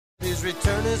His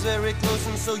return is very close,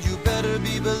 and so you better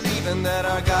be believing that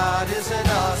our God is an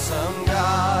awesome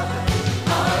God.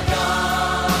 Our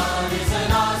God is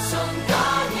an awesome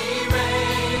God. He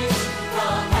reigns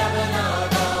from heaven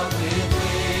above with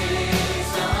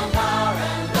wisdom, power,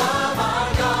 and love.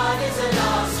 Our God is an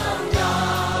awesome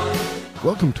God.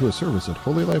 Welcome to a service at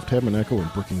Holy Life Tabernacle in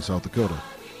Brookings, South Dakota.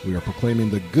 We are proclaiming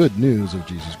the good news of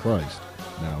Jesus Christ.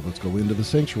 Now let's go into the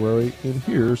sanctuary, and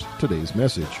here's today's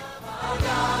message. Our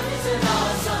God is an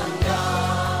awesome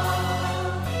God.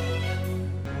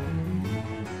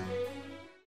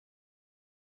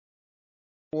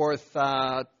 Forth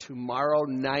tomorrow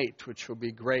night, which will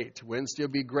be great. Wednesday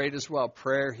will be great as well.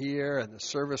 Prayer here and the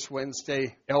service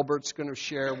Wednesday. Albert's going to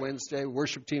share Wednesday.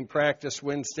 Worship team practice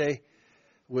Wednesday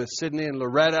with Sydney and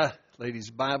Loretta. Ladies'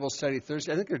 Bible study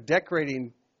Thursday. I think they're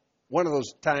decorating one of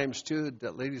those times, too,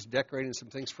 that ladies decorating some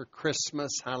things for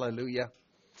Christmas. Hallelujah.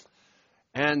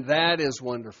 And that is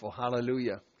wonderful.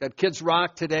 Hallelujah. Got Kids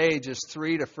Rock today, just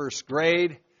 3 to first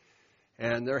grade.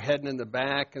 And they're heading in the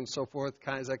back and so forth.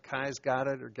 Kai's got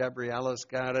it, or Gabriella's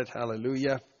got it.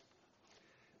 Hallelujah.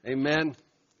 Amen.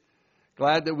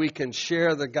 Glad that we can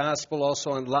share the gospel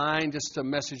also online, just some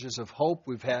messages of hope.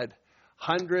 We've had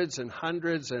hundreds and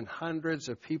hundreds and hundreds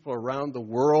of people around the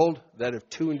world that have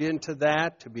tuned into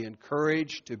that, to be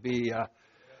encouraged, to be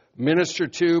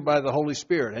ministered to by the Holy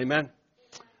Spirit. Amen.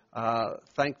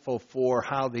 Thankful for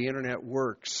how the internet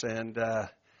works and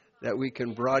that we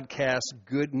can broadcast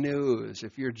good news.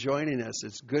 If you're joining us,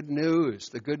 it's good news.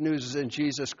 The good news is in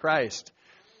Jesus Christ.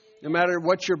 No matter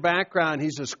what your background,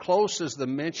 He's as close as the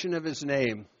mention of His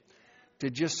name. To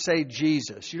just say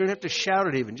Jesus. You don't have to shout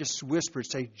it even. Just whisper,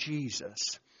 say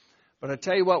Jesus. But I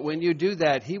tell you what, when you do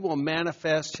that, He will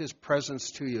manifest His presence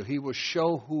to you. He will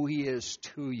show who He is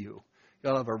to you.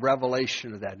 You'll have a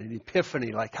revelation of that, an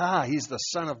epiphany, like, He's the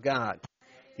Son of God.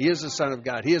 He is the Son of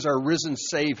God. He is our risen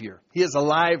Savior. He is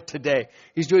alive today.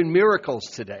 He's doing miracles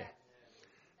today.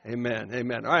 Amen.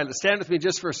 Amen. All right, let's stand with me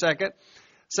just for a second.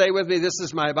 Say with me, this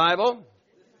is my Bible.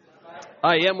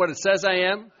 I am what it says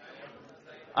I am.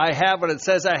 I have what it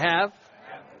says I have.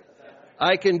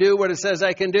 I can do what it says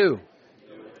I can do.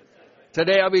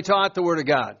 Today I'll be taught the Word of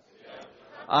God.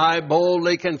 I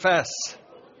boldly confess.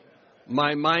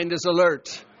 My mind is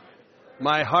alert.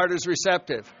 My heart is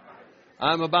receptive.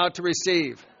 I'm about to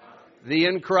receive the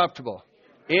incorruptible,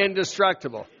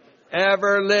 indestructible,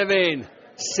 ever-living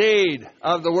seed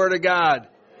of the Word of God.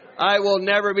 I will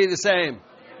never be the same.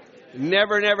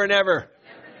 Never, never, never.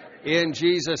 In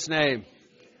Jesus' name.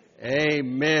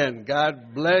 Amen.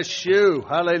 God bless you.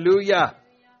 Hallelujah.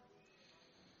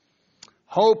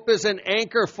 Hope is an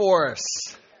anchor for us.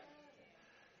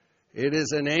 It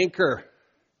is an anchor.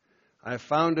 I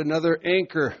found another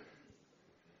anchor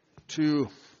to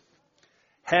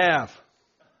have.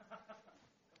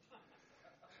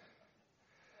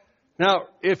 Now,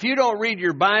 if you don't read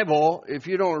your Bible, or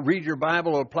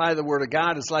apply the Word of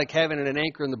God, it's like having an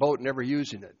anchor in the boat and never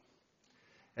using it.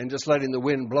 And just letting the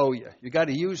wind blow you. You got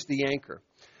to use the anchor.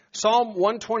 Psalm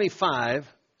 125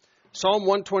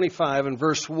 and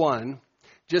verse 1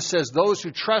 just says, those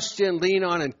who trust in, lean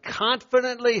on, and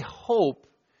confidently hope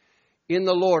in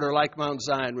the Lord are like Mount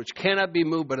Zion, which cannot be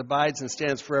moved but abides and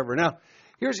stands forever. Now,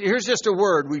 here's just a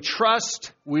word. We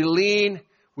trust, we lean,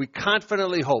 we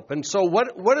confidently hope. And so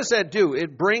what does that do?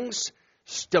 It brings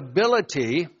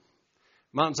stability.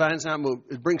 Mount Zion's not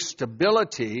moved. It brings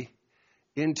stability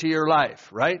into your life,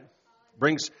 right?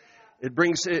 It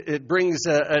brings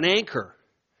an anchor.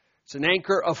 It's an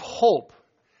anchor of hope.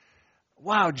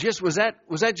 Wow, was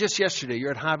that just yesterday?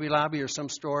 You're at Hobby Lobby or some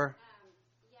store?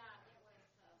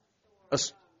 A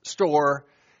store.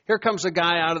 Here comes a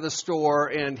guy out of the store,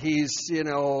 and he's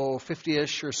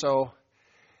 50-ish or so,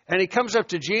 and he comes up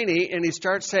to Jeannie and he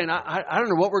starts saying, "I don't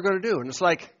know what we're going to do." And it's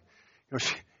like,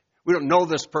 we don't know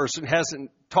this person.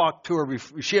 Hasn't talked to her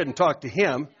before. She hadn't talked to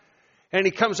him. And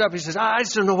he comes up, he says, I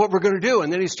just don't know what we're going to do.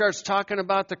 And then he starts talking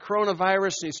about the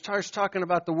coronavirus, and he starts talking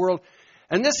about the world.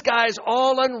 And this guy's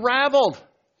all unraveled.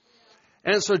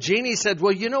 And so Jeannie said,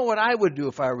 well, you know what I would do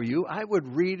if I were you? I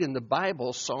would read in the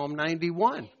Bible Psalm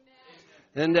 91.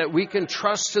 And that we can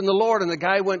trust in the Lord. And the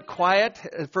guy went quiet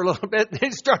for a little bit.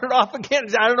 He started off again.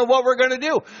 I don't know what we're going to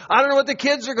do. I don't know what the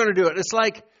kids are going to do. And it's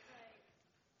like,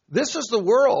 this is the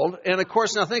world. And of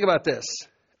course, now think about this.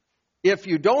 If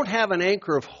you don't have an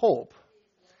anchor of hope,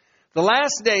 the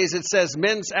last days, it says,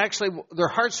 their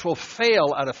hearts will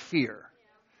fail out of fear.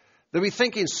 They'll be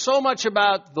thinking so much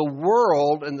about the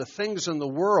world and the things in the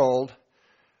world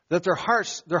that their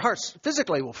hearts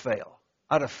physically will fail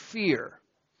out of fear.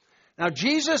 Now,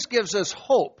 Jesus gives us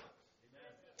hope.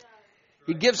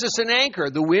 He gives us an anchor.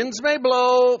 The winds may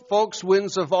blow. Folks,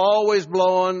 winds have always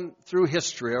blown through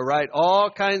history, all right? All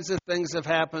kinds of things have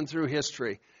happened through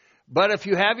history. But if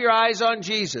you have your eyes on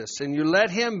Jesus and you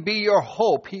let Him be your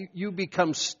hope, you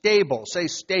become stable. Say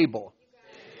stable.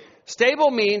 Stable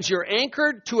means you're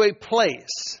anchored to a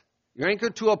place. You're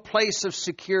anchored to a place of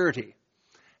security.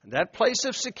 And that place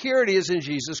of security is in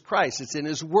Jesus Christ. It's in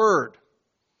His Word.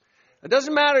 It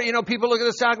doesn't matter, people look at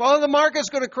the stock, the market's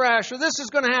going to crash or this is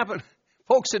going to happen.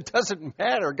 Folks, it doesn't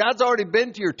matter. God's already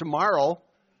been to your tomorrow.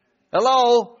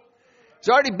 Hello? He's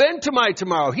already been to my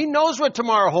tomorrow. He knows what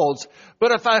tomorrow holds.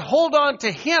 But if I hold on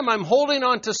to Him, I'm holding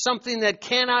on to something that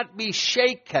cannot be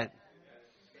shaken.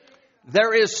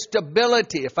 There is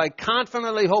stability. If I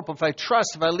confidently hope, if I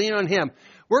trust, if I lean on Him,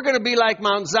 we're going to be like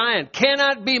Mount Zion.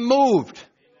 Cannot be moved.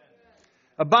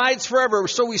 Abides forever.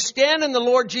 So we stand in the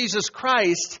Lord Jesus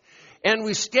Christ, and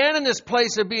we stand in this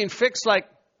place of being fixed like,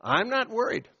 I'm not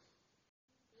worried.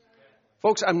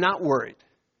 Folks, I'm not worried.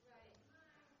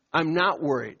 I'm not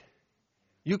worried.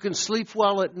 You can sleep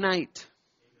well at night.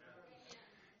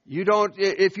 You don't,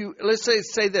 let's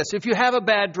say this. If you have a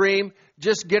bad dream,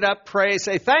 just get up, pray,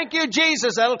 say, thank you,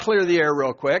 Jesus. That'll clear the air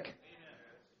real quick.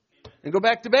 And go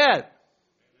back to bed.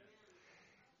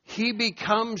 He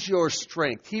becomes your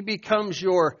strength. He becomes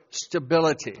your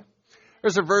stability.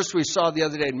 There's a verse we saw the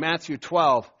other day in Matthew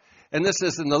 12. And this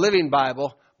is in the Living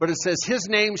Bible. But it says, His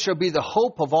name shall be the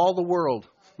hope of all the world.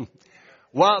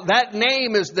 Well, that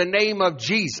name is the name of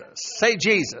Jesus. Say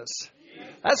Jesus.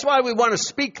 That's why we want to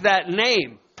speak that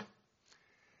name.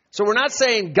 So we're not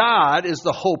saying God is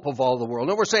the hope of all the world.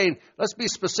 No, we're saying, let's be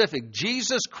specific.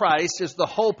 Jesus Christ is the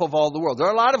hope of all the world. There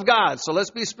are a lot of gods, so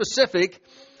let's be specific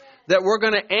that we're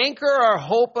going to anchor our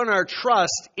hope and our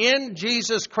trust in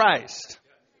Jesus Christ.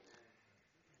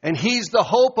 And He's the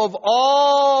hope of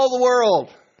all the world.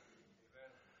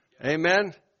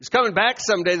 Amen. He's coming back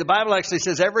someday. The Bible actually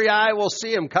says every eye will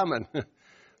see Him coming.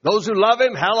 Those who love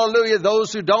Him, hallelujah.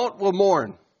 Those who don't will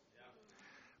mourn.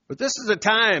 But this is a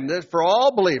time that for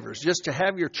all believers, just to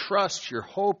have your trust, your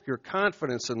hope, your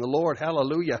confidence in the Lord.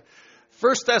 Hallelujah.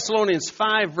 1 Thessalonians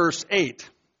 5, verse 8.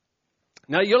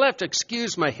 Now, you'll have to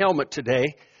excuse my helmet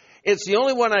today. It's the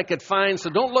only one I could find, so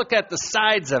don't look at the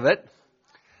sides of it.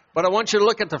 But I want you to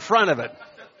look at the front of it.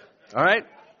 All right?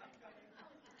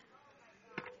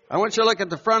 I want you to look at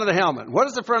the front of the helmet. What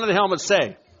does the front of the helmet say?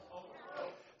 It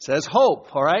says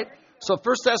hope, all right? So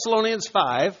 1 Thessalonians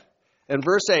 5 and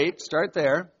verse 8, start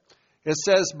there. It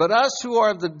says, but us who are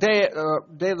of the day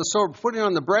of the sword, putting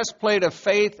on the breastplate of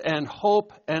faith and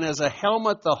hope, and as a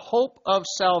helmet, the hope of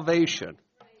salvation.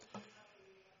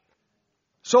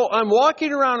 So I'm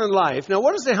walking around in life. Now,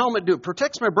 what does the helmet do? It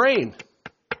protects my brain,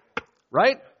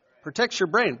 right? Protects your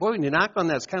brain. Boy, when you knock on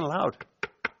that, it's kind of loud.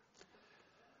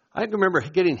 I can remember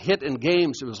getting hit in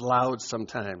games. It was loud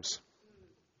sometimes.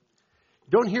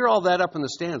 You don't hear all that up in the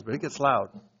stands, but it gets loud.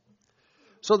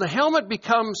 So the helmet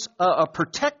becomes a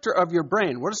protector of your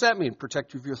brain. What does that mean?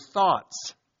 Protector of your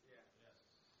thoughts.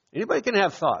 Anybody can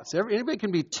have thoughts. Anybody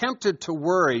can be tempted to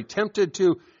worry, tempted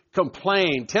to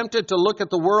complain, tempted to look at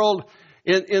the world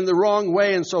in the wrong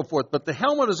way and so forth. But the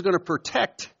helmet is going to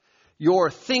protect your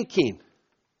thinking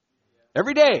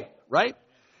every day, right?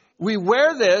 We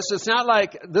wear this. It's not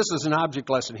like this is an object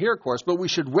lesson here, of course, but we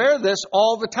should wear this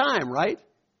all the time, right?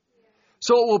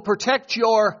 So it will protect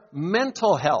your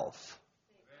mental health.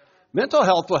 Mental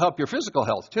health will help your physical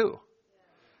health too.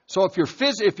 So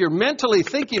if you're mentally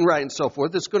thinking right and so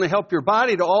forth, it's going to help your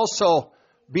body to also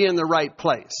be in the right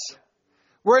place.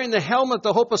 Wearing the helmet,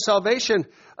 the hope of salvation,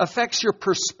 affects your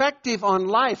perspective on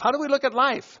life. How do we look at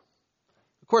life?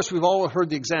 Of course, we've all heard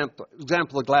the example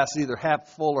of glass either half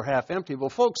full or half empty. Well,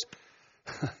 folks,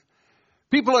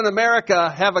 people in America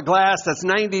have a glass that's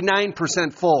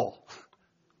 99% full.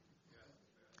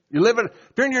 Turn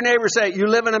to your neighbor and say, you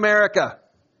live in America.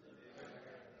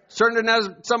 Turn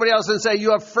to somebody else and say,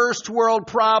 you have first world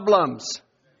problems.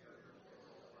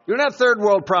 You don't have third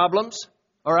world problems,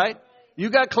 all right? You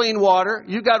got clean water.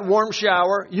 You got warm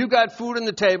shower. You got food on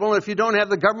the table. And if you don't have,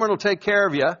 the government will take care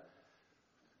of you.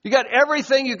 You got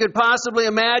everything you could possibly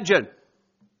imagine.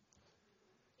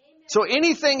 So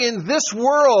anything in this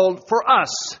world for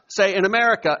us, say in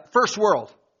America, first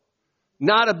world,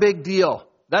 not a big deal.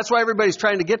 That's why everybody's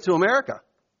trying to get to America.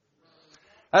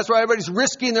 That's why everybody's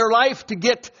risking their life to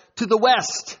get to the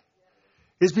West,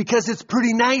 is because it's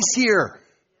pretty nice here,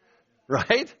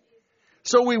 right?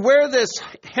 So we wear this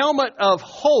helmet of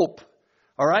hope,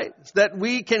 all right, that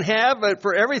we can have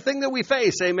for everything that we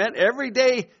face, amen,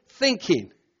 everyday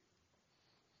thinking.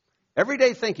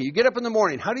 Everyday thinking. You get up in the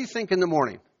morning. How do you think in the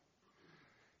morning?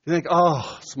 You think,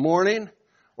 oh, it's morning?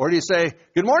 Or do you say,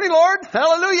 good morning, Lord,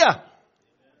 hallelujah?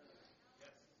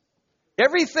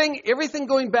 Everything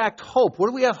going back to hope. What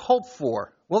do we have hope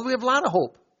for? Well, we have a lot of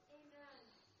hope.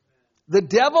 The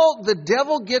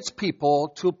devil gets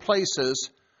people to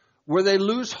places where they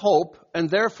lose hope and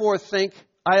therefore think,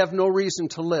 I have no reason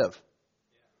to live.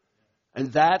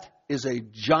 And that is a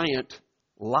giant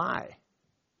lie.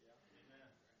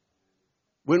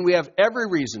 When we have every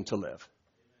reason to live.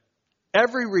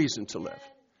 Every reason to live.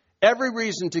 Every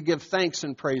reason to give thanks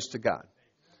and praise to God.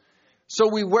 So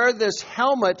we wear this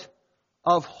helmet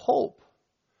of hope.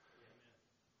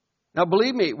 Now,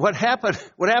 believe me, what happened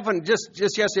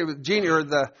just yesterday with Jeannie,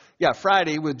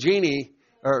 Friday with Jeannie,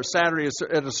 or Saturday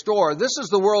at a store, this is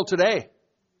the world today.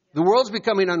 The world's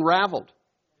becoming unraveled.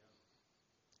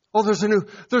 Oh, there's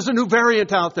a new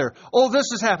variant out there. Oh, this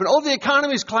has happened. Oh, the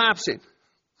economy's collapsing.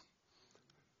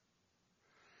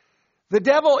 The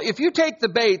devil, if you take the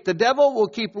bait, the devil will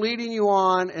keep leading you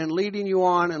on and leading you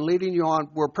on and leading you on,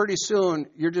 where pretty soon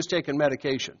you're just taking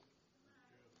medication.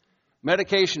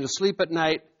 Medication to sleep at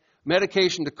night,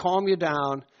 medication to calm you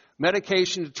down,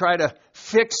 medication to try to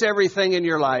fix everything in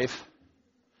your life.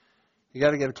 You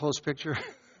got to get a close picture?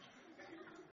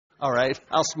 All right,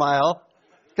 I'll smile,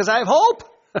 because I have hope.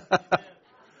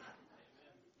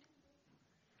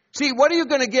 See, what are you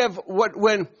going to give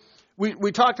when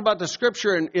we talked about the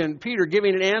scripture in Peter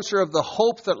giving an answer of the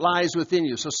hope that lies within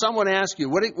you. So someone asks you,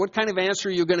 what kind of answer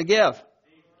are you going to give?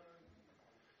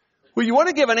 Well, you want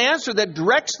to give an answer that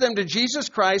directs them to Jesus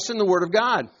Christ and the Word of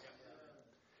God.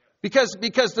 Because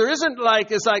there isn't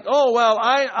it's like, oh, well,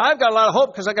 I've got a lot of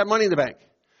hope because I got money in the bank.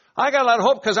 I got a lot of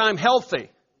hope because I'm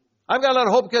healthy. I've got a lot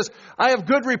of hope because I have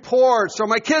good reports or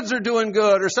my kids are doing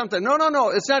good or something. No.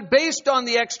 It's not based on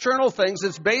the external things.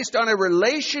 It's based on a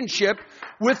relationship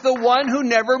with the one who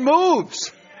never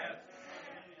moves.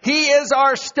 He is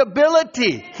our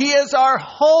stability. He is our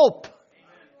hope.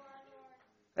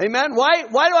 Amen. Why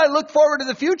do I look forward to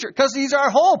the future? Because He's our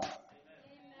hope.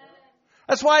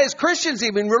 That's why as Christians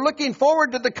even, we're looking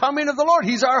forward to the coming of the Lord.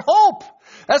 He's our hope.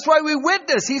 That's why we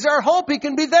witness. He's our hope. He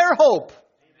can be their hope.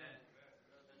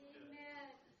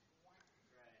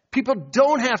 People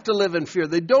don't have to live in fear.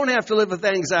 They don't have to live with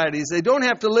anxieties. They don't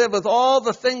have to live with all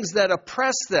the things that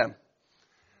oppress them.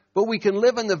 But we can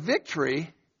live in the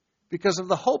victory because of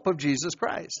the hope of Jesus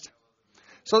Christ.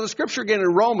 So the scripture again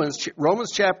in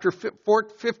Romans chapter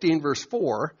 15, verse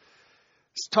 4,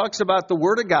 talks about the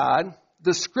Word of God,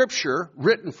 the scripture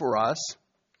written for us.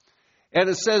 And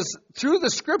it says, through the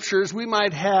scriptures we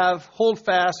might hold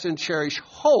fast and cherish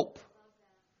hope.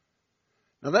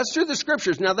 Now that's through the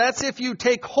scriptures. Now that's if you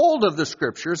take hold of the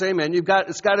scriptures. Amen.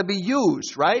 It's got to be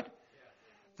used, right?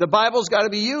 The Bible's got to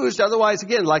be used. Otherwise,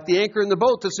 again, like the anchor in the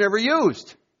boat that's never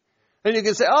used. And you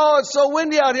can say, oh, it's so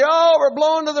windy out here. Oh, we're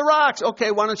blowing to the rocks.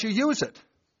 Okay, why don't you use it?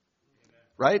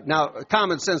 Right? Now, a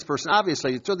common sense person,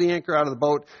 obviously, you throw the anchor out of the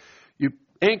boat. You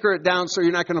anchor it down so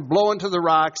you're not going to blow into the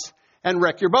rocks and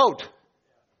wreck your boat.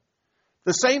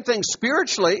 The same thing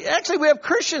spiritually. Actually, we have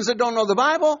Christians that don't know the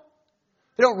Bible.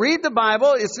 They don't read the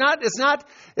Bible. It's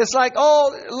like,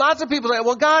 lots of people say,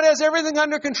 well, God has everything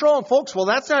under control. And folks, well,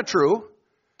 that's not true.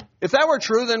 If that were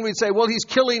true, then we'd say, well, He's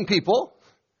killing people.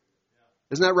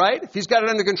 Isn't that right? If He's got it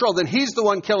under control, then He's the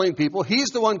one killing people. He's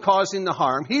the one causing the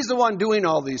harm. He's the one doing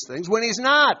all these things when He's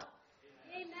not.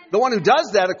 Amen. The one who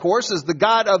does that, of course, is the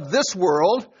God of this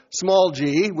world, small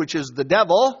g, which is the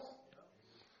devil.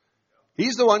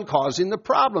 He's the one causing the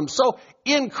problem. So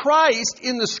in Christ,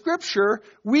 in the Scripture,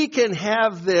 we can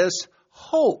have this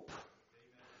hope.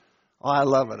 Oh, I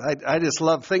love it. I just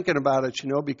love thinking about it,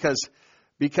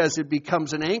 because it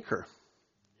becomes an anchor.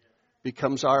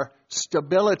 Becomes our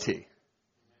stability.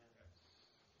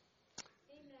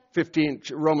 15,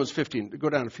 Romans 15, go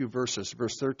down a few verses,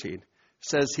 verse 13,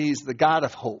 says He's the God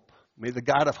of hope. May the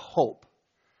God of hope.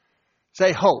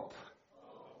 Say hope.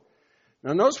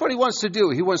 Now notice what He wants to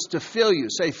do. He wants to fill you.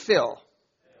 Say fill.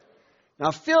 Now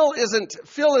fill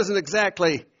isn't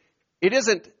exactly, it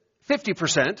isn't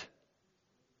 50%.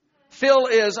 Fill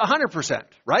is 100%,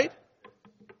 right?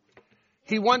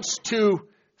 He wants to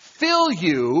fill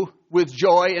you with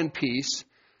joy and peace,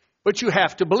 but you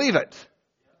have to believe it.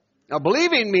 Now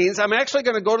believing means I'm actually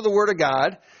going to go to the Word of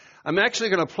God. I'm actually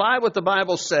going to apply what the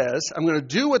Bible says. I'm going to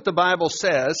do what the Bible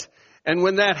says. And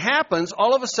when that happens,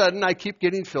 all of a sudden, I keep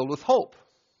getting filled with hope.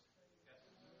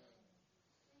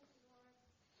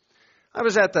 I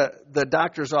was at the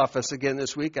doctor's office again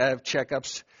this week. I have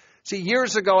checkups. See,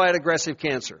 years ago, I had aggressive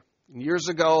cancer. Years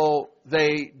ago,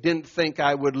 they didn't think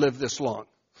I would live this long.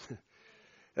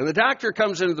 And the doctor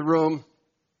comes into the room.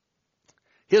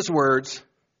 His words,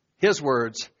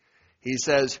 he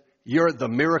says, "You're the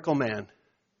miracle man."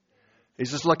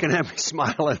 He's just looking at me,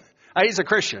 smiling. He's a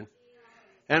Christian.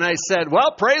 And I said,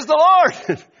 well, praise the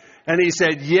Lord. And he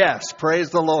said, yes,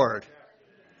 praise the Lord.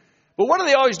 But what are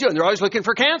they always doing? They're always looking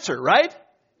for cancer, right?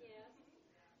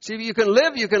 See, you can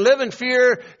live in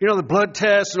fear, the blood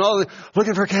tests and all the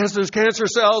looking for cancer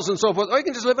cells and so forth. Or you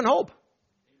can just live in hope.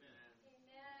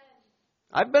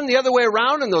 I've been the other way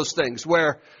around in those things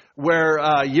where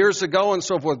years ago and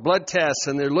so forth, blood tests,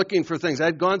 and they're looking for things.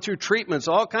 I'd gone through treatments,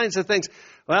 all kinds of things.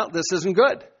 Well, this isn't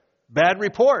good. Bad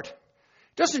report.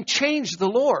 It doesn't change the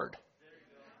Lord.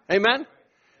 Amen?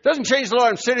 It doesn't change the Lord.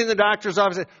 I'm sitting in the doctor's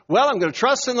office and say, well, I'm going to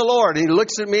trust in the Lord. And he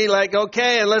looks at me like,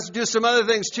 okay, and let's do some other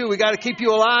things too. We got to keep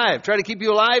you alive. Try to keep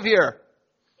you alive here.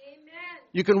 Amen.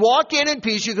 You can walk in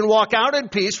peace. You can walk out in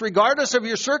peace regardless of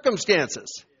your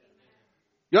circumstances.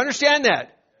 You understand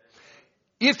that?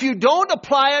 If you don't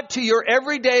apply it to your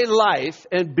everyday life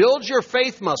and build your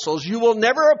faith muscles, you will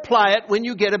never apply it when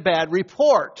you get a bad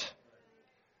report.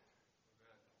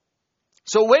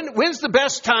 So when's the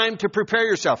best time to prepare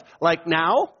yourself? Like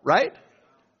now, right?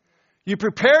 You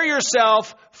prepare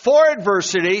yourself for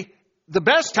adversity. The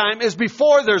best time is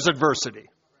before there's adversity.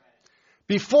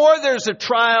 Before there's a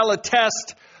trial, a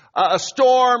test, a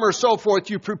storm or so forth,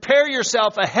 you prepare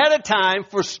yourself ahead of time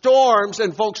for storms,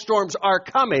 and folks, storms are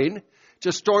coming.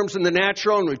 Just storms in the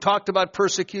natural, and we talked about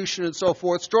persecution and so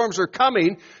forth. Storms are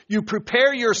coming. You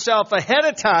prepare yourself ahead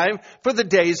of time for the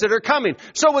days that are coming.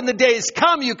 So when the days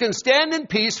come, you can stand in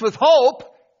peace with hope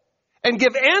and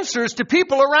give answers to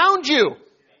people around you.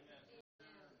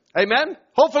 Amen?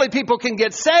 Hopefully people can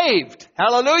get saved.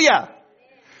 Hallelujah.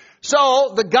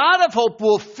 So the God of hope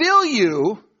will fill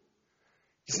you.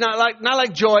 It's not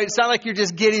like joy. It's not like you're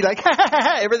just giddy, like, ha, ha, ha,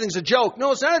 ha, everything's a joke.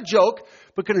 No, it's not a joke,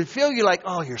 but can it feel you like,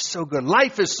 oh, you're so good.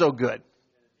 Life is so good.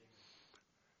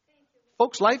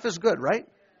 Folks, life is good, right?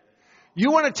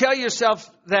 You want to tell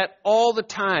yourself that all the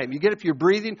time. You get up, you're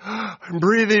breathing. I'm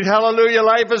breathing. Hallelujah.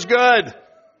 Life is good.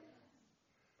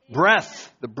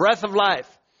 Breath, the breath of life.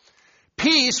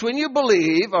 Peace when you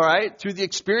believe, all right, through the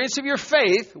experience of your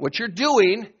faith, what you're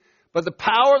doing, but the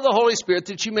power of the Holy Spirit,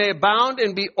 that you may abound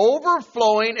and be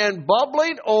overflowing and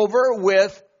bubbling over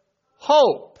with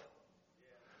hope.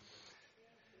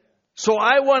 So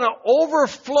I want to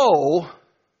overflow.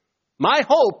 My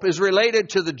hope is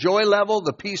related to the joy level,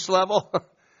 the peace level,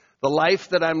 the life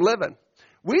that I'm living.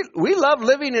 We love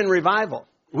living in revival.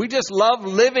 We just love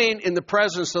living in the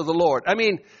presence of the Lord. I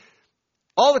mean,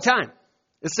 all the time.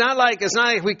 It's not like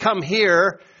we come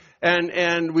here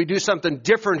and we do something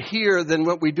different here than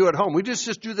what we do at home. We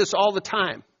just do this all the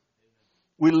time.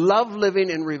 We love living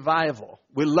in revival.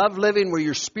 We love living where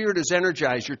your spirit is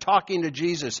energized. You're talking to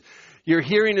Jesus. You're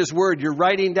hearing His Word. You're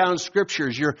writing down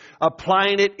scriptures. You're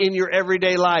applying it in your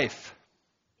everyday life.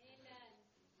 Amen.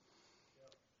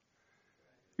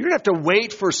 You don't have to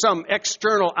wait for some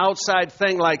external outside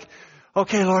thing like,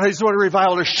 okay, Lord, I just want a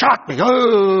revival to shock me.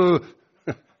 Oh.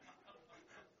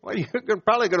 Well, you're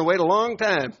probably going to wait a long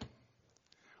time.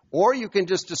 Or you can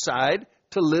just decide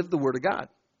to live the Word of God.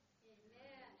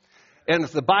 And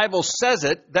if the Bible says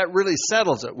it, that really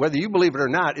settles it. Whether you believe it or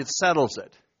not, it settles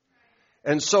it.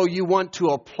 And so you want to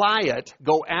apply it,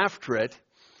 go after it,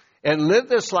 and live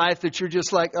this life that you're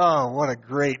just like, oh, what a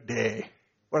great day.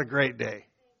 What a great day.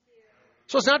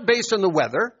 So it's not based on the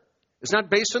weather. It's not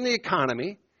based on the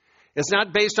economy. It's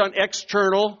not based on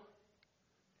external,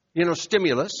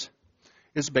 stimulus.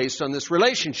 It's based on this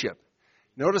relationship.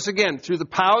 Notice again, through the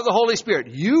power of the Holy Spirit,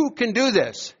 you can do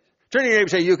this. Turn to your neighbor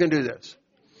and say, you can do this.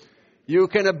 You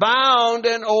can abound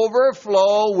and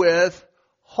overflow with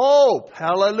hope.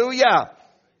 Hallelujah.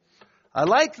 I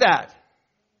like that.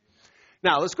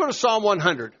 Now, let's go to Psalm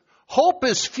 100. Hope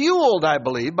is fueled, I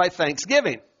believe, by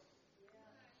thanksgiving.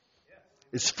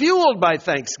 It's fueled by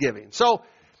thanksgiving. So,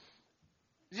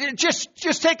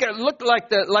 just take a look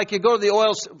like you go to the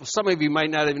oil. Some of you might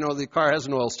not even know the car has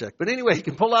an oil stick. But anyway, you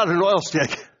can pull out an oil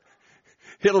stick.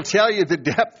 It'll tell you the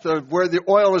depth of where the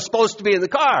oil is supposed to be in the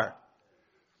car.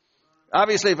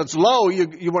 Obviously, if it's low,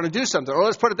 you want to do something. Or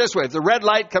let's put it this way. If the red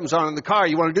light comes on in the car,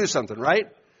 you want to do something, right?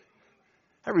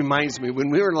 That reminds me, when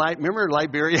we were remember in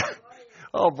Liberia?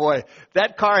 Oh, boy.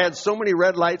 That car had so many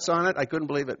red lights on it, I couldn't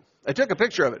believe it. I took a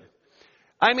picture of it.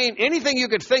 I mean, anything you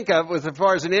could think of as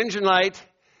far as an engine light.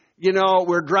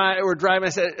 We're driving. I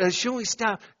said, should we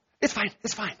stop? It's fine.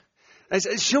 I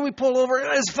said, should we pull over?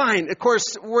 It's fine. Of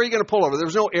course, where are you going to pull over?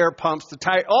 There's no air pumps.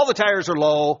 All the tires are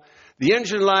low. The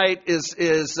engine light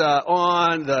is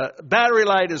on. The battery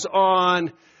light is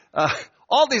on.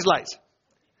 All these lights.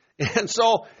 And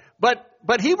so,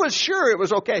 but he was sure it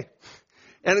was okay.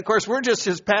 And of course, we're just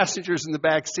his passengers in the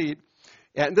back seat.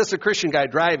 And this is a Christian guy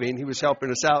driving. He was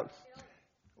helping us out.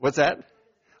 What's that?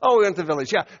 Oh, we went to the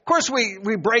village. Yeah. Of course, we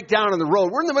break down on the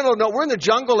road. We're in the middle of nowhere. We're in the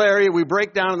jungle area. We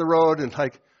break down on the road and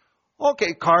like,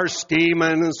 okay, cars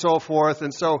steaming and so forth.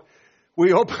 And so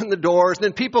we opened the doors. And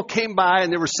then people came by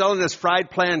and they were selling us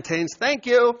fried plantains. Thank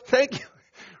you. Thank you.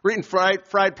 We're eating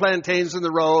fried plantains in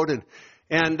the road.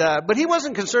 But he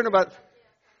wasn't concerned about...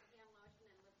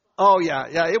 Oh, yeah.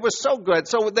 It was so good.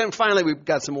 So then finally we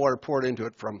got some water poured into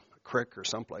it from a creek or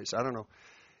someplace. I don't know.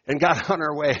 And got on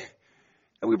our way.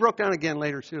 And we broke down again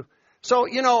later, too. So,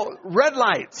 red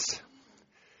lights.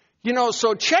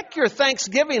 So check your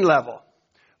Thanksgiving level.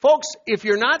 Folks, if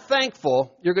you're not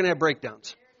thankful, you're going to have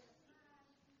breakdowns.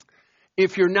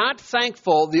 If you're not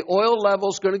thankful, the oil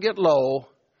level's going to get low.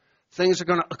 Things are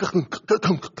going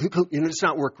to, it's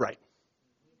not work right.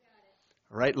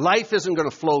 All right? Life isn't going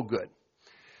to flow good.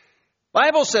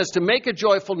 Bible says to make a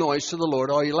joyful noise to the Lord,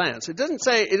 all ye lands. It doesn't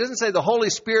say the Holy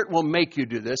Spirit will make you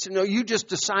do this. No, you just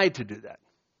decide to do that.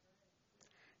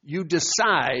 You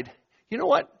decide, you know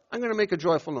what? I'm going to make a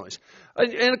joyful noise.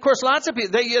 And of course, lots of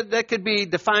people, that could be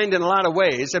defined in a lot of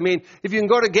ways. I mean, if you can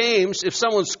go to games, if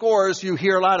someone scores, you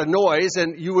hear a lot of noise,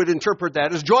 and you would interpret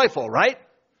that as joyful, right?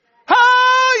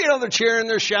 Ah, they're cheering,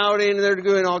 they're shouting, and they're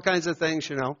doing all kinds of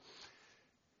things,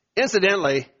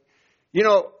 Incidentally,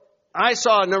 I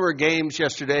saw a number of games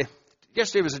yesterday.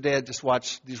 Yesterday was a day I just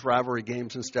watched these rivalry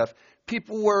games and stuff.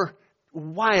 People were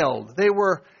wild.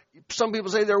 Some people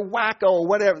say they're wacko,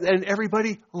 whatever, and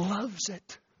everybody loves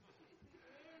it.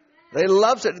 They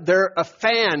love it. They're a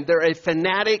fan. They're a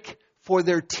fanatic for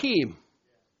their team.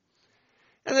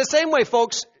 And the same way,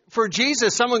 folks, for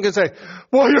Jesus, someone can say,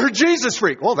 well, you're a Jesus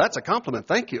freak. Well, that's a compliment.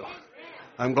 Thank you.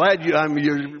 I'm glad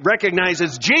you recognize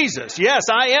it's Jesus. Yes,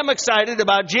 I am excited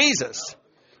about Jesus.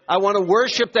 I want to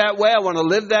worship that way. I want to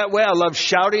live that way. I love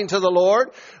shouting to the Lord.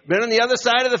 Been on the other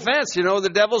side of the fence,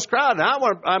 the devil's crowd. Now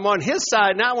I'm on his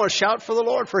side. Now I want to shout for the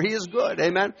Lord, for he is good.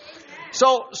 Amen.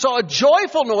 So a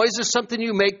joyful noise is something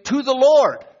you make to the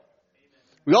Lord.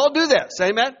 We all do this.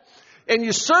 Amen. And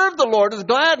you serve the Lord with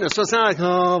gladness. So it's not like,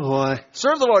 oh boy,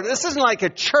 serve the Lord. This isn't like a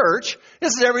church.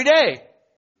 This is every day.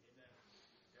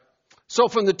 So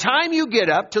from the time you get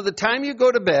up to the time you go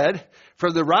to bed,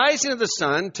 from the rising of the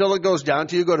sun till it goes down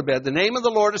till you go to bed, the name of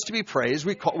the Lord is to be praised.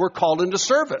 We're called into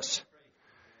service.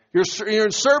 You're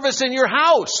in service in your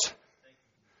house.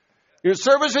 You're in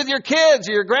service with your kids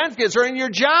or your grandkids or in your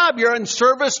job. You're in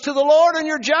service to the Lord in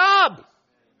your job.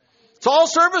 It's all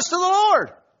service to the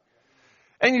Lord.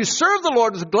 And you serve the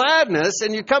Lord with gladness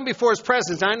and you come before His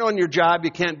presence. I know in your job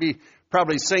you can't be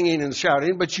probably singing and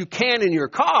shouting, but you can in your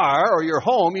car or your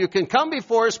home. You can come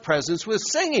before His presence with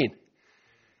singing.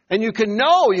 And you can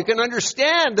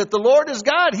understand that the Lord is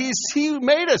God. He who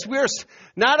made us. We are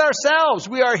not ourselves.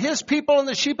 We are His people and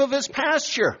the sheep of His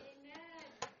pasture.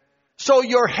 Amen. So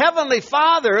your Heavenly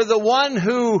Father, the one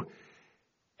who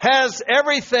has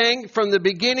everything from the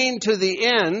beginning to the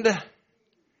end,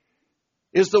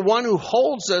 is the one who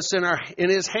holds us in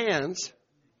His hands.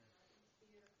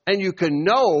 And you can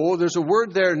know, there's a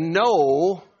word there,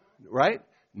 know, right?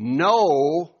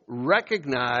 Know,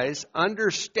 recognize,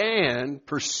 understand,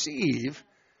 perceive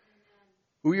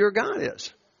who your God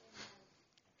is.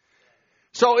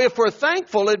 So if we're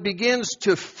thankful, it begins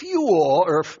to fuel,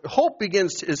 or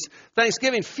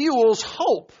Thanksgiving fuels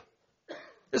hope.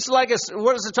 It's like,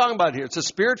 what is it talking about here? It's a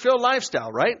spirit-filled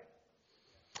lifestyle, right?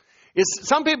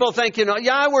 Some people think,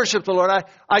 I worship the Lord.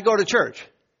 I go to church.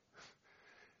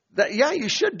 You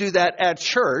should do that at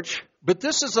church, but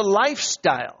this is a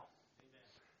lifestyle.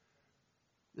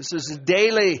 This is a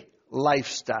daily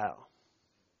lifestyle.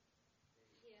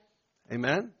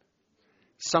 Amen?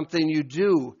 Something you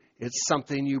do. It's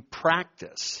something you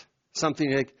practice.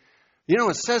 Something like,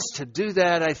 it says to do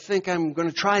that. I think I'm going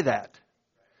to try that.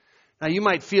 Now, you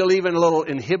might feel even a little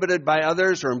inhibited by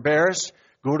others or embarrassed.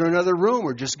 Go to another room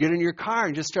or just get in your car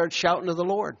and just start shouting to the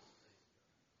Lord.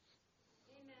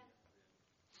 Amen.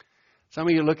 Some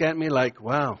of you look at me like,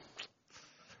 wow,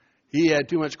 he had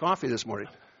too much coffee this morning.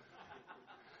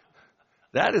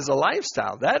 That is a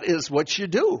lifestyle. That is what you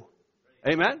do.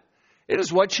 Amen? It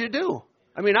is what you do.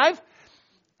 I mean,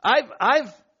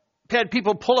 I've had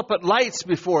people pull up at lights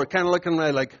before, kind of looking at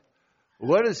me like,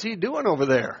 what is he doing over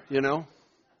there?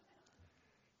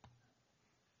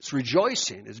 It's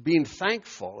rejoicing. It's being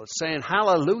thankful. It's saying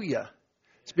hallelujah.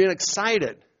 It's being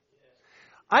excited.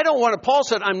 Paul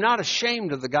said, I'm not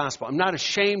ashamed of the gospel. I'm not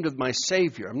ashamed of my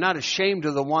Savior. I'm not ashamed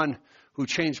of the one who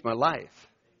changed my life.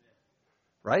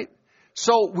 Right?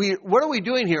 So what are we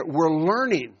doing here? We're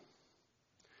learning.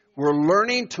 We're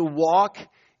learning to walk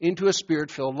into a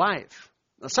spirit-filled life.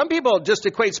 Now, some people just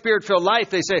equate spirit-filled life.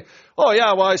 They say, oh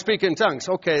yeah, well, I speak in tongues.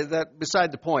 Okay, that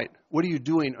beside the point. What are you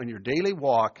doing on your daily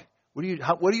walk What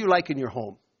do you like in your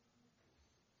home?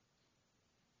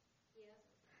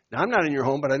 Now, I'm not in your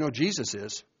home, but I know Jesus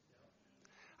is.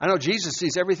 I know Jesus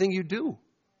sees everything you do,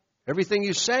 everything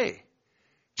you say.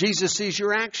 Jesus sees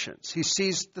your actions. He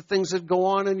sees the things that go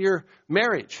on in your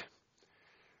marriage.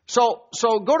 So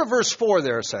go to verse 4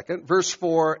 there a second, verse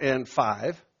 4 and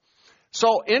 5.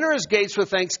 So enter his gates with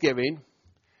thanksgiving,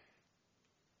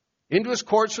 into his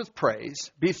courts with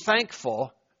praise. Be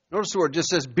thankful. Notice the word just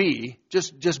says be.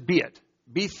 Just be it.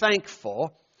 Be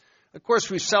thankful. Of course,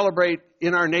 we celebrate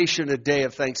in our nation a day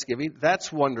of Thanksgiving.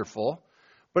 That's wonderful.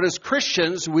 But as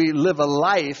Christians, we live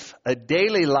a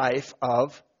daily life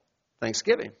of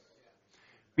Thanksgiving.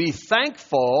 Be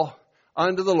thankful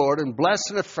unto the Lord and bless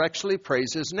and affectionately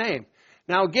praise his name.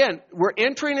 Now again, we're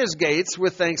entering his gates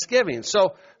with thanksgiving.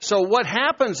 So what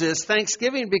happens is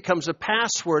thanksgiving becomes a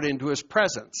password into his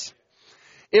presence.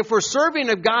 If we're serving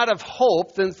a God of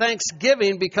hope, then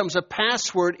thanksgiving becomes a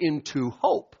password into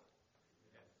hope.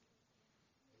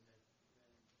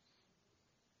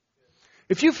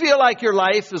 If you feel like your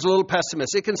life is a little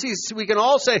pessimistic, we can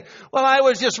all say, well, I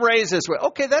was just raised this way.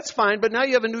 Okay, that's fine, but now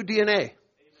you have a new DNA.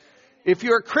 If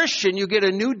you're a Christian, you get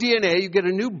a new DNA, you get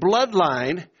a new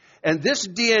bloodline, and this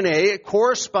DNA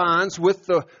corresponds with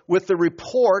the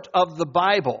report of the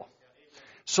Bible.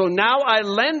 So now I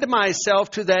lend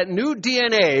myself to that new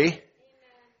DNA,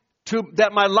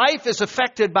 that my life is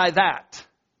affected by that.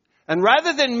 And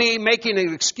rather than me making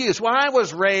an excuse, well, I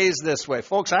was raised this way.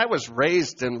 Folks, I was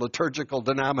raised in liturgical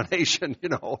denomination,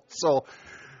 So,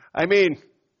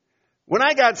 when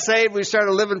I got saved, we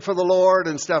started living for the Lord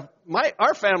and stuff.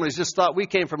 Our families just thought we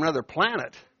came from another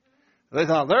planet. They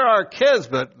thought, they're our kids,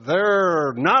 but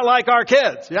they're not like our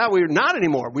kids. Yeah, we're not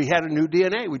anymore. We had a new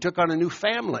DNA. We took on a new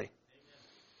family.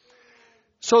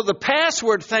 So the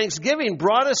password Thanksgiving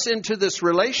brought us into this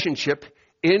relationship,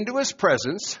 into his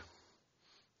presence.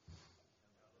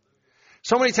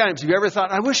 So many times, have you ever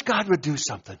thought, I wish God would do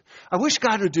something. I wish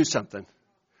God would do something.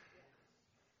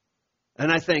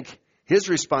 And I think his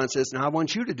response is, now I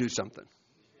want you to do something.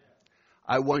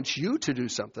 I want you to do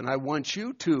something. I want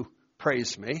you to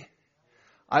praise me.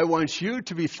 I want you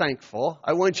to be thankful.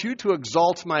 I want you to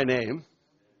exalt my name.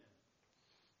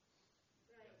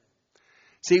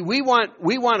 See, we want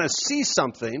to see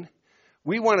something.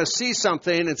 We want to see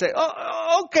something and say,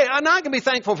 oh, okay, I'm not going to be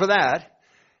thankful for that.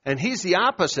 And he's the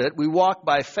opposite. We walk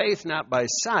by faith, not by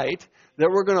sight. That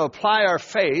we're going to apply our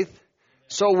faith.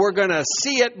 So we're going to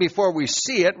see it before we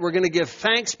see it. We're going to give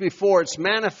thanks before it's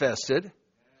manifested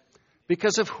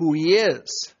because of who he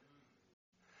is.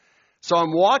 So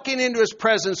I'm walking into his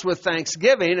presence with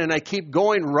thanksgiving, and I keep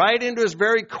going right into his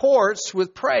very courts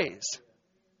with praise.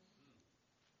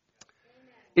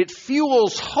 It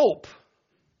fuels hope.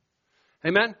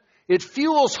 Amen? It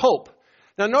fuels hope.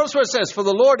 Now notice what it says, for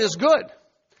the Lord is good.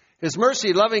 His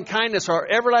mercy, loving kindness are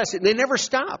everlasting. They never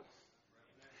stop.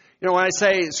 When I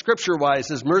say scripture-wise,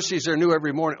 his mercies are new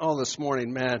every morning. Oh, this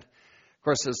morning, man. Of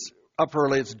course, it's up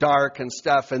early, it's dark and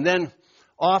stuff. And then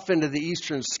off into the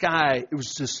eastern sky, it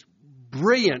was just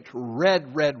brilliant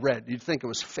red. You'd think it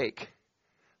was fake,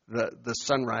 the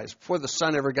sunrise. Before the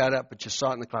sun ever got up, but you saw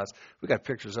it in the clouds. We got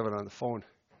pictures of it on the phone.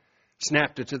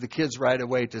 Snapped it to the kids right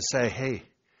away to say, hey,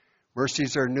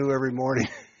 mercies are new every morning.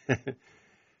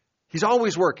 He's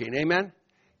always working, amen?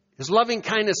 His loving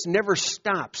kindness never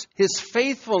stops. His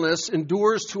faithfulness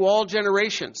endures to all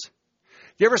generations. Do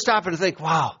you ever stop and think,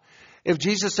 wow, if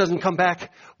Jesus doesn't come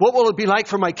back, what will it be like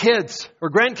for my kids or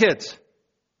grandkids?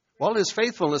 Well, his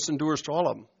faithfulness endures to all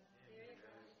of them.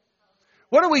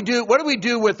 What do we do? What do we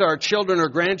do with our children or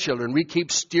grandchildren? We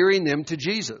keep steering them to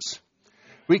Jesus.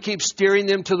 We keep steering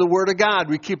them to the Word of God.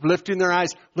 We keep lifting their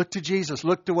eyes. Look to Jesus.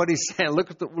 Look to what he's saying.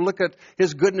 Look at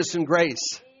his goodness and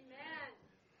grace.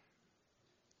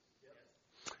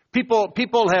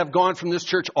 People have gone from this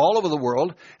church all over the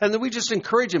world, and then we just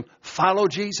encourage them, follow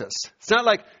Jesus. It's not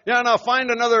like, now find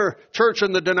another church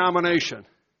in the denomination.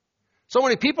 So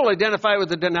many people identify with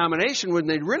the denomination when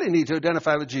they really need to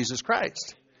identify with Jesus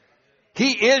Christ.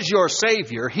 He is your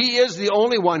Savior. He is the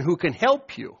only one who can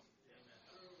help you.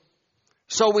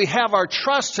 So we have our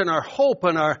trust and our hope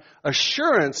and our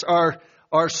assurance, our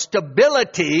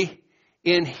stability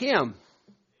in him.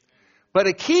 But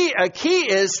a key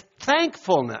is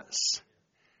thankfulness.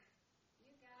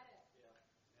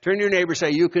 Turn to your neighbor and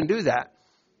say, you can do that.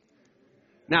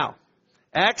 Now,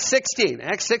 Acts 16,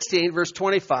 verse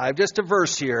 25, just a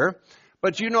verse here.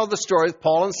 But you know the story with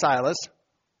Paul and Silas.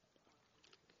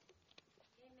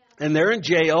 And they're in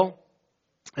jail.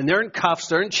 And they're in cuffs.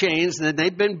 They're in chains. And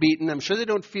they've been beaten. I'm sure they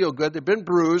don't feel good. They've been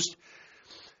bruised.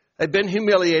 They've been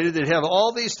humiliated. They have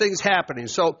all these things happening.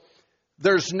 So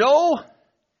there's no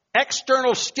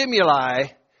external stimuli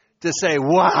to say,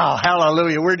 wow,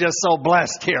 hallelujah, we're just so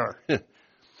blessed here.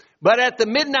 But at the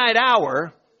midnight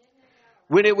hour,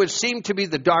 when it would seem to be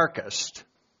the darkest,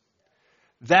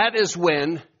 that is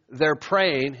when they're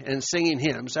praying and singing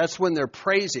hymns. That's when they're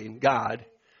praising God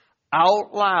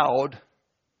out loud,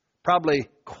 probably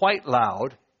quite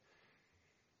loud,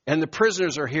 and the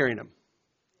prisoners are hearing them.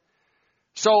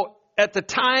 So at the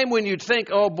time when you'd think,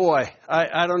 oh boy,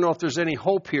 I don't know if there's any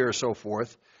hope here or so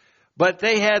forth, but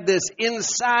they had this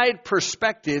inside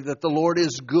perspective that the Lord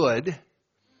is good.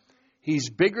 He's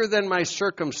bigger than my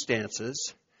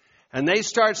circumstances. And they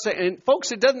start saying, and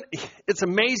folks, it's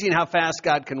amazing how fast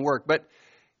God can work, but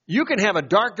you can have a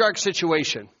dark, dark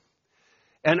situation,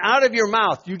 and out of your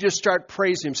mouth, you just start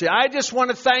praising Him. Say, I just want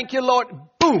to thank you, Lord.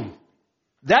 Boom!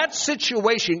 That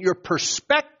situation, your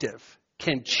perspective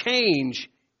can change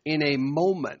in a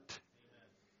moment.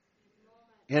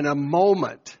 In a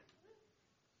moment.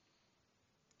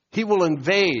 He will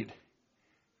invade.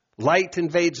 Light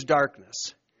invades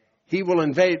darkness. He will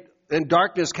invade, and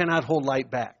darkness cannot hold light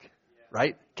back.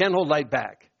 Right? Can't hold light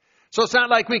back. So it's not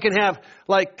like we can have,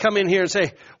 come in here and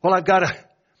say, well, I've got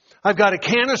a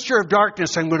canister of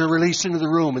darkness I'm going to release into the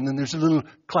room, and then there's a little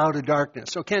cloud of darkness.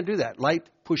 So can't do that. Light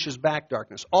pushes back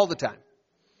darkness all the time.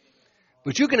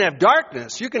 But you can have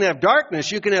darkness. You can have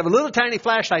a little tiny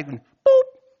flashlight, and boop,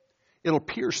 it'll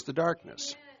pierce the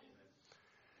darkness.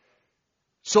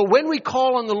 So when we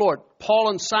call on the Lord, Paul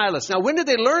and Silas. Now, when did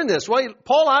they learn this? Well,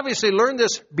 Paul obviously learned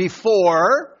this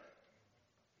before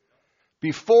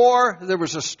there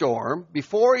was a storm,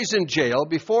 before he's in jail,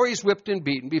 before he's whipped and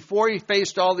beaten, before he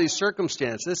faced all these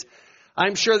circumstances.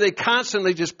 I'm sure they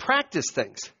constantly just practice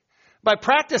things. By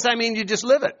practice, I mean you just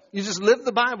live it. You just live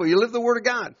the Bible. You live the Word of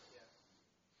God.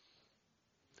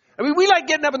 I mean, we like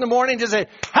getting up in the morning and just say,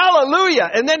 hallelujah,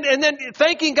 and then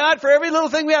thanking God for every little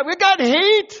thing we have. We got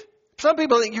heat. Some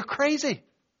people think you're crazy.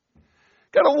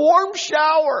 Got a warm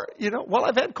shower. Well,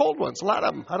 I've had cold ones, a lot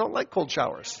of them. I don't like cold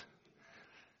showers.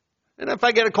 And if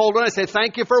I get a cold one, I say,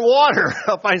 thank you for water.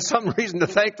 I'll find some reason to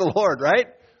thank the Lord, right?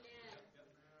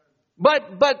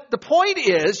 But the point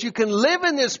is, you can live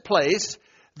in this place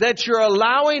that you're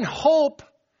allowing hope,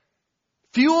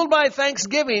 fueled by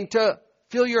thanksgiving, to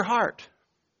fill your heart.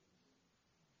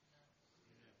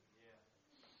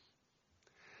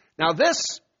 Now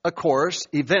this, of course,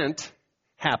 event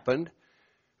happened.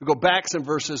 We go back some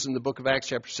verses in the book of Acts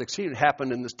chapter 16. It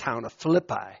happened in this town of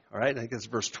Philippi. All right, I think it's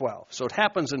verse 12. So it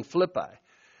happens in Philippi.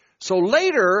 So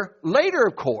later,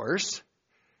 of course,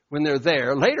 when they're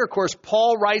there, of course,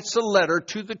 Paul writes a letter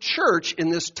to the church in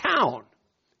this town,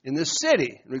 in this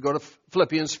city. And we go to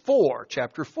Philippians 4,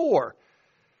 chapter 4.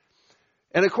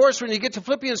 And of course, when you get to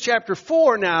Philippians chapter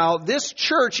 4 now, this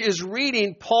church is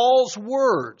reading Paul's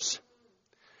words.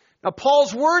 Now,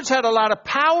 Paul's words had a lot of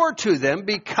power to them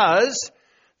because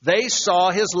they saw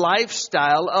his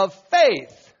lifestyle of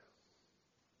faith.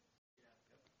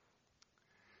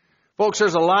 Folks,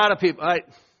 there's a lot of people,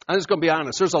 I'm just going to be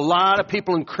honest, there's a lot of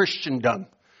people in Christendom,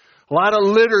 a lot of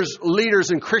leaders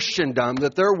in Christendom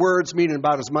that their words mean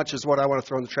about as much as what I want to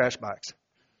throw in the trash box.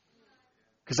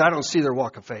 Because I don't see their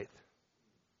walk of faith.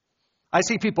 I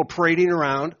see people parading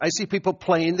around. I see people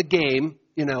playing the game,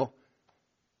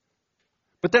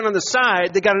 But then on the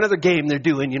side, they got another game they're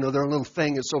doing, their little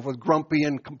thing and so forth, grumpy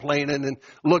and complaining and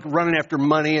running after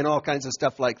money and all kinds of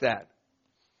stuff like that.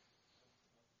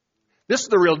 This is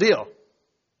the real deal.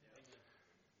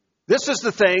 This is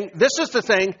the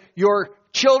thing your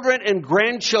children and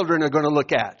grandchildren are going to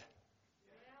look at.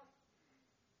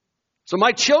 So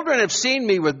my children have seen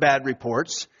me with bad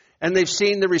reports, and they've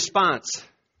seen the response.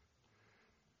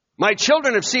 My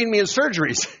children have seen me in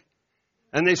surgeries,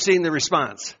 and they've seen the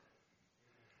response.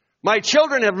 My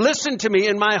children have listened to me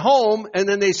in my home, and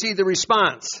then they see the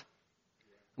response.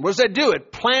 What does that do?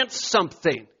 It plants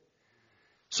something.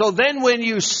 So then when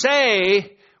you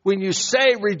say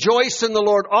rejoice in the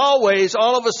Lord always,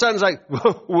 all of a sudden it's like,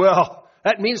 well,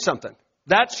 that means something.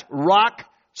 That's rock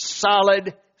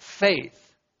solid faith.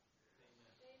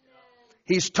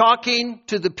 He's talking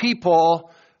to the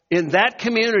people in that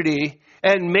community,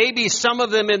 and maybe some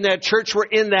of them in that church were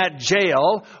in that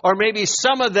jail, or maybe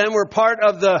some of them were part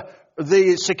of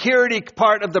the security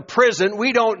part of the prison.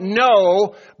 We don't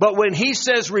know. But when he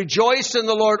says rejoice in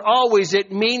the Lord always,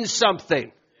 it means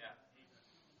something.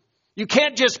 You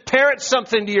can't just parrot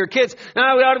something to your kids.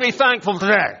 Now we ought to be thankful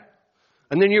today.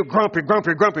 And then you're grumpy.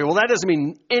 Well, that doesn't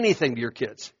mean anything to your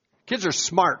kids. Kids are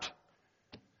smart.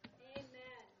 Amen.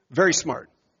 Very smart.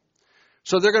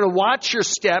 So they're going to watch your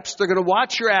steps. They're going to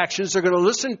watch your actions. They're going to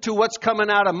listen to what's coming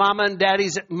out of mama and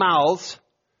daddy's mouths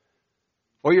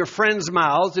or your friends'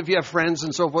 mouths, if you have friends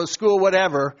and so forth, school,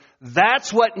 whatever,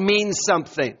 that's what means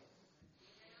something.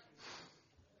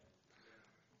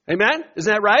 Amen?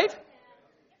 Isn't that right?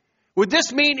 Would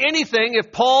this mean anything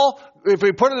if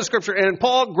we put in the scripture, and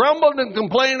Paul grumbled and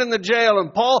complained in the jail,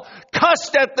 and Paul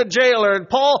cussed at the jailer, and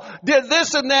Paul did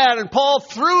this and that, and Paul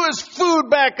threw his food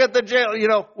back at the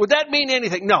jail? Would that mean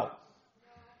anything? No.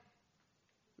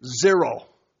 Zero.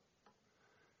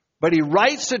 But he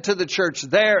writes it to the church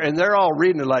there, and they're all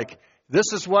reading it like,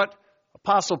 this is what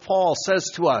Apostle Paul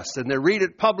says to us. And they read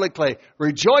it publicly.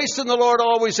 Rejoice in the Lord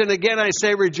always, and again I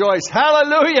say rejoice.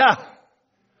 Hallelujah!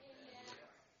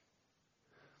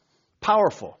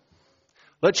 Powerful.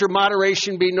 Let your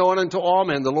moderation be known unto all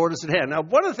men. The Lord is at hand. Now,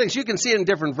 one of the things you can see in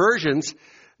different versions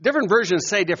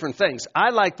say different things. I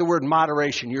like the word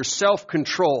moderation, your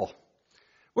self-control.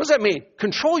 What does that mean?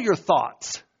 Control your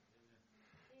thoughts.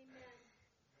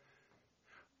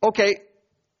 Okay,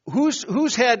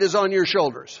 whose head is on your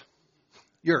shoulders?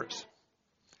 Yours.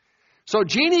 So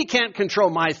Jeannie can't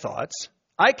control my thoughts.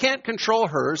 I can't control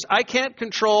hers. I can't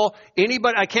control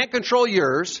anybody. I can't control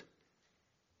yours.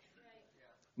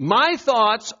 My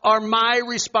thoughts are my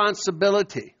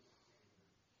responsibility.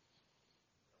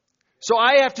 So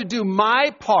I have to do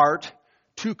my part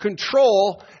to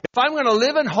control. If I'm going to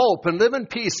live in hope and live in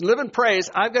peace and live in praise,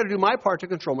 I've got to do my part to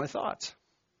control my thoughts.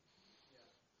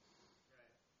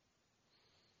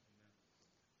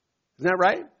 Isn't that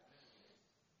right?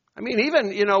 I mean, even,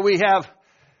 we have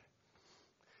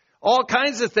all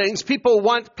kinds of things. People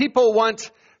want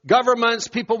governments,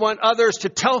 people want others to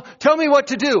tell me what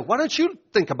to do. Why don't you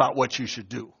think about what you should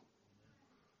do?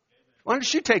 Why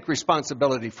don't you take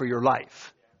responsibility for your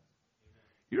life?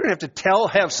 You don't have to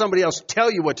have somebody else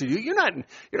tell you what to do. You're not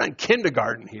in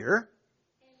kindergarten here.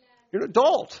 You're an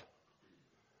adult.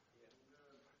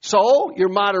 So your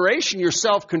moderation, your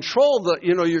self-control,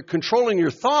 you're controlling your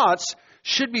thoughts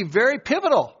should be very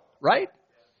pivotal, right?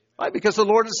 Why? Because the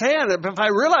Lord is hand. If I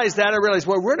realize that, I realize,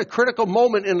 we're in a critical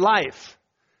moment in life.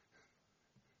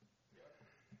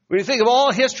 When you think of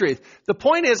all history, the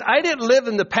point is, I didn't live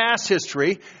in the past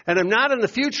history, and I'm not in the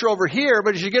future over here,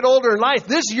 but as you get older in life,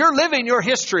 you're living your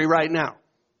history right now.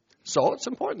 So it's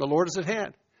important. The Lord is at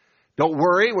hand. Don't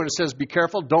worry when it says be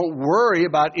careful. Don't worry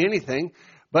about anything,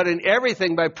 but in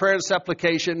everything by prayer and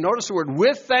supplication. Notice the word,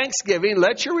 with thanksgiving,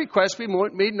 let your requests be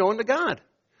made known to God.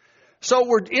 So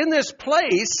we're in this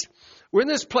place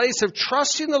of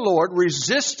trusting the Lord,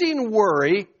 resisting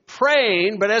worry,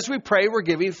 praying, but as we pray, we're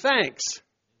giving thanks.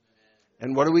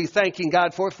 And what are we thanking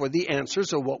God for? For the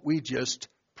answers of what we just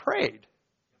prayed.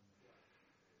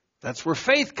 That's where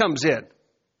faith comes in.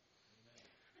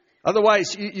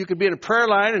 Otherwise, you could be in a prayer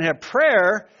line and have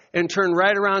prayer and turn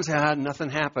right around and say,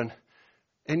 nothing happened.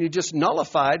 And you just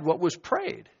nullified what was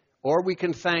prayed. Or we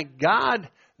can thank God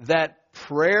that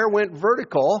prayer went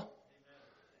vertical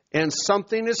and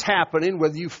something is happening,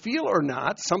 whether you feel or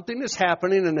not, something is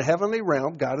happening in the heavenly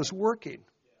realm. God is working.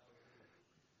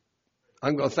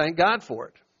 I'm going to thank God for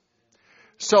it.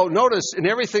 So notice, in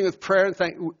everything with prayer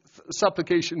and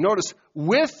supplication, notice,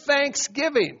 with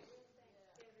thanksgiving.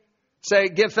 Say,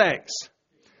 give thanks.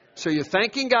 So you're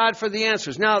thanking God for the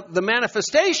answers. Now, the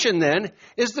manifestation then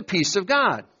is the peace of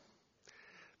God.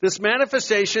 This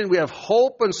manifestation, we have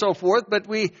hope and so forth, but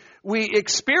we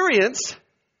experience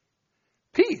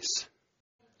peace.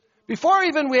 Before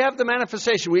even we have the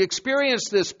manifestation, we experience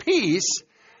this peace.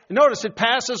 Notice it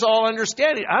passes all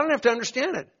understanding. I don't have to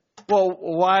understand it. Well,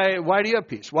 why do you have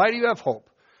peace? Why do you have hope?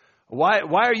 Why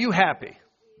are you happy?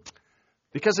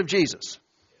 Because of Jesus.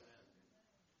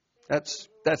 That's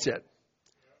it.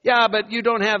 Yeah, but you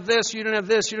don't have this, you don't have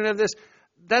this, you don't have this.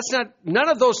 None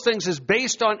of those things is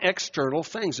based on external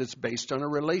things. It's based on a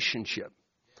relationship.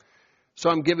 So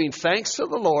I'm giving thanks to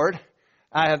the Lord.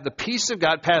 I have the peace of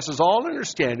God, passes all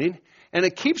understanding, and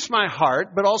it keeps my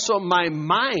heart, but also my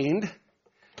mind,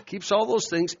 keeps all those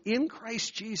things in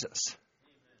Christ Jesus.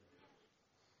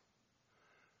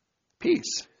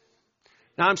 Peace.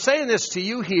 Now I'm saying this to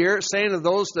you here, saying to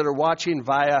those that are watching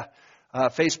via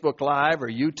Facebook Live or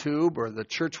YouTube or the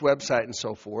church website and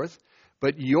so forth,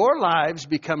 but your lives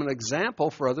become an example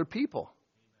for other people.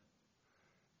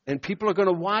 And people are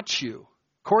going to watch you.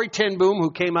 Corrie ten Boom,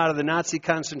 who came out of the Nazi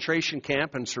concentration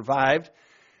camp and survived,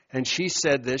 and she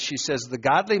said this, she says, the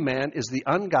godly man is the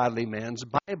ungodly man's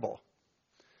Bible.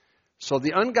 So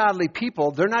the ungodly people,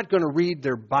 they're not going to read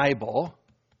their Bible.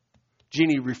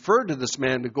 Jeannie referred to this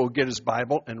man to go get his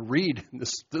Bible and read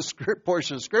this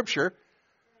portion of Scripture.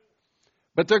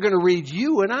 But they're going to read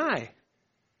you and I.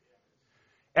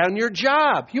 And your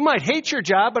job. You might hate your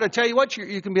job, but I tell you what,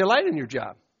 you can be a light in your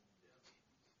job.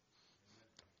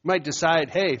 You might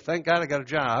decide, hey, thank God I got a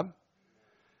job.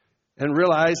 and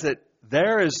realize that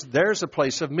there's a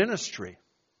place of ministry.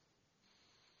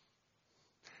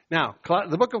 Now,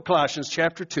 the book of Colossians,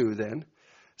 chapter 2, then,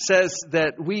 says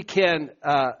that we can,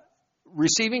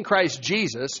 receiving Christ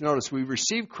Jesus, notice we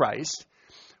receive Christ,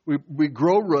 we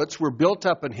grow roots, we're built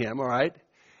up in Him, all right?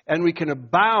 And we can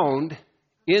abound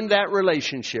in that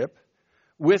relationship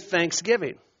with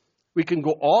thanksgiving. We can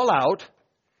go all out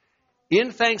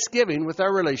in thanksgiving with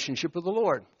our relationship with the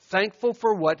Lord. Thankful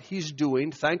for what He's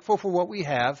doing, thankful for what we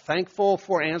have, thankful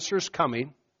for answers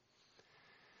coming.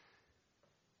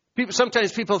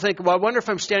 Sometimes people think, well, I wonder if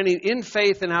I'm standing in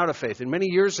faith and out of faith. And many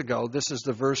years ago, this is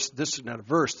the verse, this is not a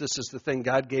verse, this is the thing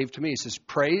God gave to me. He says,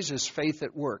 praise is faith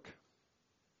at work.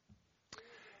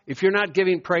 If you're not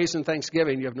giving praise and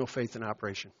thanksgiving, you have no faith in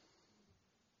operation.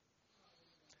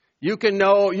 You could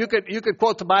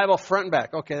quote the Bible front and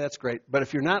back. Okay, that's great. But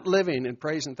if you're not living in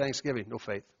praise and thanksgiving, no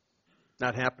faith.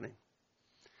 Not happening.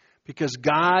 Because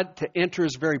God, to enter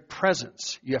His very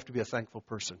presence, you have to be a thankful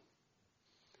person.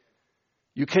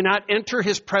 You cannot enter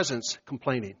His presence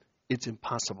complaining. It's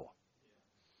impossible.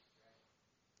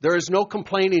 There is no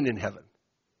complaining in heaven.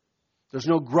 There's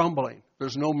no grumbling.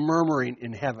 There's no murmuring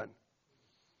in heaven.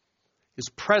 His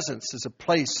presence is a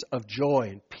place of joy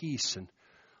and peace and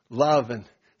love and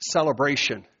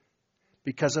celebration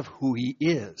because of who He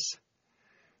is.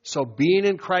 So being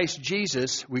in Christ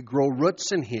Jesus, we grow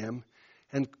roots in Him,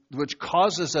 and which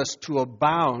causes us to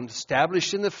abound,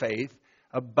 established in the faith,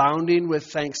 abounding with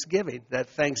thanksgiving. That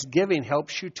thanksgiving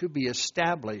helps you to be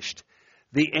established.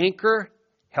 The anchor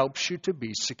helps you to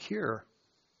be secure.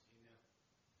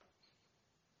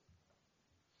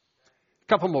 A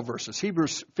couple more verses.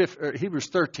 Hebrews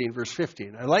 13, verse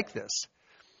 15. I like this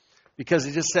because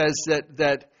it just says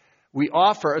that we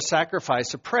offer a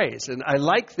sacrifice of praise. And I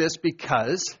like this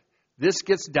because this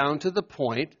gets down to the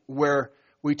point where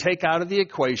we take out of the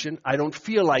equation, I don't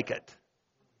feel like it.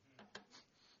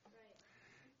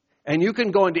 And you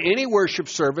can go into any worship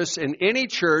service, in any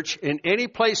church, in any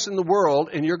place in the world,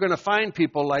 and you're going to find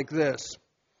people like this.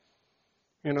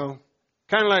 You know,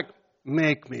 kind of like,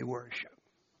 make me worship.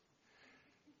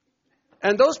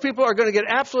 And those people are going to get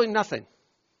absolutely nothing.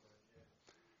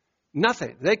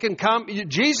 Nothing. They can come.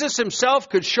 Jesus Himself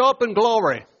could show up in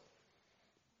glory.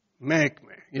 Make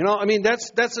me. You know, I mean,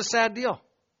 that's a sad deal.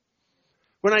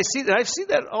 When I see that, I've seen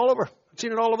that all over. I've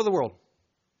seen it all over the world.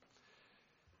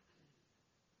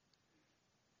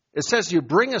 It says you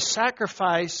bring a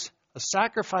sacrifice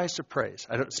of praise.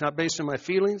 It's not based on my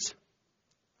feelings.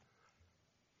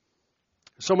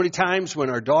 So many times when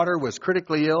our daughter was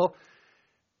critically ill,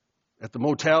 at the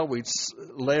motel, we'd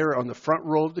lay her on the front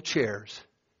row of the chairs.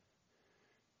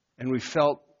 And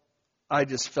I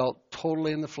just felt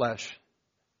totally in the flesh.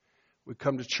 We'd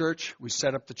come to church, we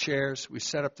set up the chairs, we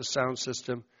set up the sound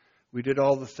system, we did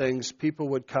all the things. People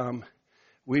would come.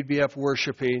 We'd be up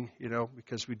worshiping, you know,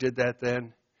 because we did that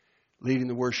then, leading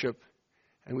the worship.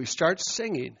 And we start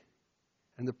singing,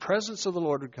 and the presence of the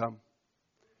Lord would come.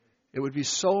 It would be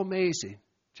so amazing.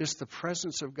 Just the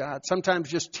presence of God. Sometimes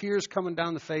just tears coming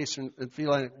down the face and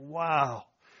feeling like, wow.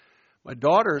 My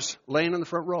daughter's laying in the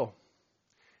front row.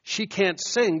 She can't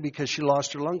sing because she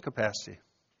lost her lung capacity.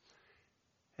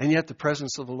 And yet the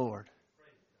presence of the Lord.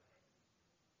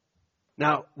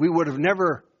 Now, we would have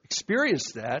never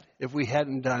experienced that if we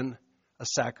hadn't done a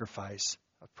sacrifice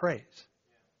of praise.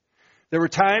 There were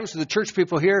times the church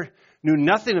people here knew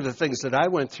nothing of the things that I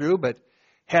went through, but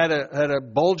had a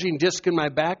bulging disc in my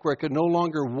back where I could no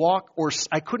longer walk, or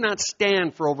I could not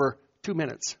stand for over 2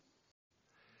 minutes.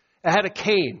 I had a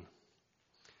cane.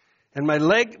 And my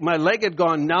leg had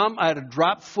gone numb. I had a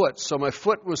drop foot, so my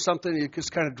foot was something you could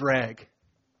just kind of drag.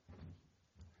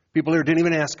 People here didn't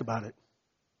even ask about it.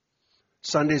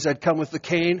 Sundays I'd come with the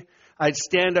cane. I'd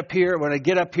stand up here. When I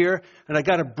get up here, and I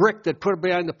got a brick that put it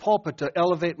behind the pulpit to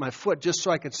elevate my foot just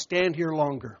so I could stand here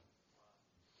longer.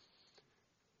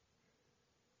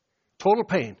 Total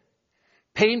pain.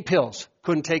 Pain pills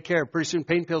couldn't take care of it. Pretty soon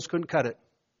pain pills couldn't cut it.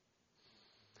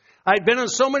 I'd been on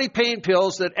so many pain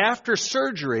pills that after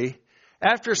surgery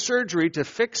to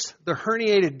fix the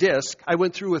herniated disc, I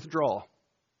went through withdrawal.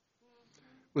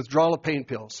 Withdrawal of pain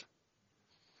pills.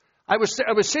 I was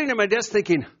sitting at my desk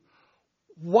thinking,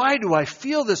 why do I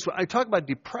feel this way? I talk about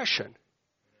depression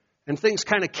and things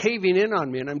kind of caving in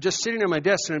on me. And I'm just sitting at my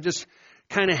desk and I'm just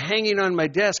kind of hanging on my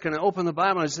desk. And I open the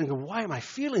Bible and I was thinking, why am I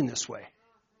feeling this way?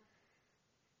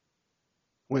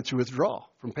 Went through withdrawal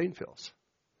from pain pills.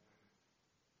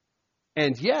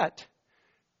 And yet,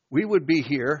 we would be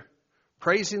here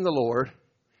praising the Lord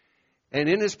and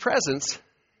in His presence.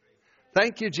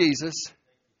 Thank you, Jesus.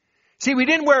 See, we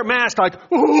didn't wear a mask like,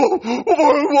 oh,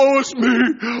 woe is me.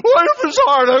 Life is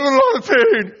hard. I have a lot of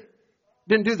pain.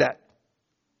 Didn't do that.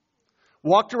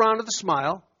 Walked around with a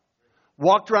smile.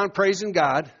 Walked around praising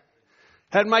God.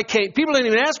 Had my cane. People didn't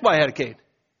even ask why I had a cane.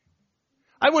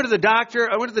 I went to the doctor,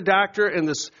 and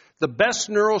the best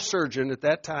neurosurgeon at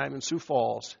that time in Sioux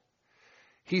Falls,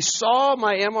 he saw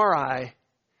my MRI,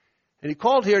 and he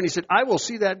called here and he said, I will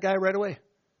see that guy right away.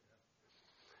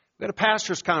 We had a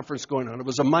pastor's conference going on. It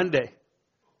was a Monday.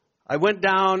 I went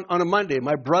down on a Monday.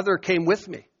 My brother came with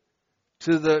me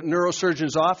to the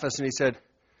neurosurgeon's office, and he said,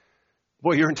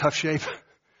 boy, you're in tough shape.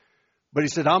 But he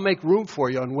said, I'll make room for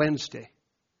you on Wednesday.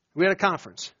 We had a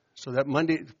conference. So that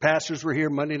Monday, the pastors were here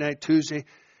Monday night, Tuesday.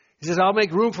 He says, I'll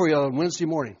make room for you on Wednesday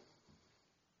morning.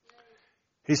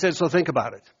 He said, so think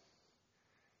about it.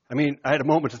 I mean, I had a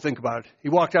moment to think about it. He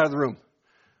walked out of the room.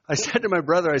 I said to my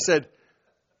brother, I said,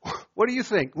 what do you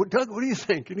think? Doug, what do you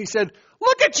think? And he said,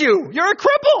 look at you. You're a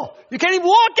cripple. You can't even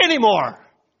walk anymore.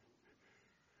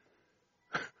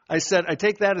 I said, I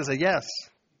take that as a yes.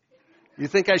 You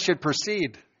think I should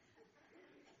proceed?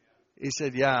 He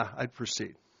said, yeah, I'd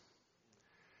proceed.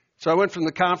 So I went from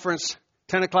the conference,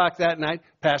 10 o'clock that night.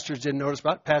 Pastors didn't notice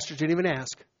about it. Pastors didn't even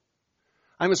ask.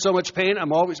 I'm in so much pain,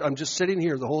 I'm just sitting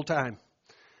here the whole time.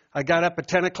 I got up at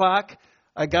 10 o'clock.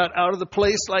 I got out of the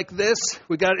place like this.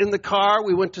 We got in the car.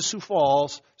 We went to Sioux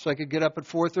Falls so I could get up at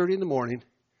 4:30 in the morning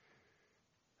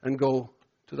and go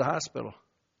to the hospital.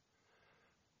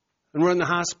 And we're in the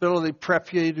hospital. They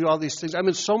prep you. You do all these things. I'm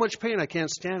in so much pain, I can't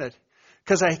stand it.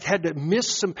 Because I had to miss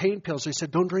some pain pills. They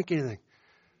said, don't drink anything.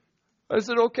 I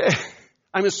said, okay.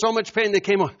 I'm in so much pain. They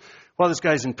came, well, this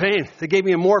guy's in pain. They gave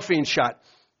me a morphine shot.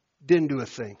 Didn't do a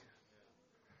thing.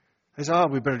 I said, oh,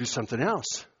 we better do something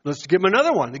else. Let's give him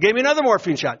another one. They gave me another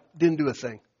morphine shot. Didn't do a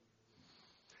thing.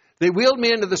 They wheeled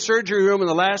me into the surgery room, and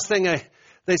the last thing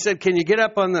they said, can you get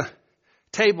up on the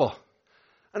table?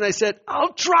 And I said,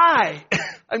 I'll try.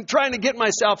 I'm trying to get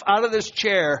myself out of this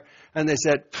chair. And they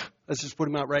said, let's just put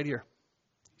him out right here.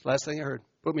 Last thing I heard.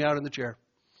 Put me out in the chair.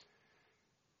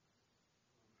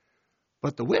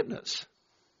 But the witness,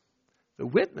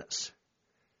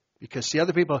 because the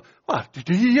other people, what,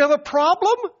 do you have a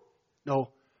problem?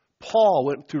 No, Paul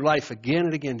went through life again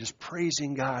and again just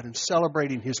praising God and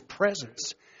celebrating His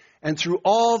presence. And through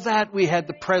all that, we had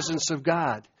the presence of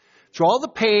God. Through all the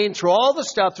pain, through all the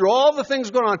stuff, through all the things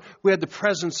going on, we had the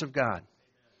presence of God.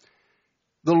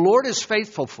 The Lord is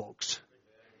faithful, folks.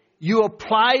 You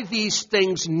apply these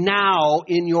things now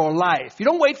in your life. You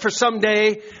don't wait for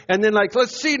someday and then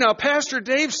let's see now, Pastor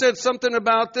Dave said something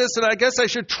about this and I guess I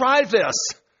should try this.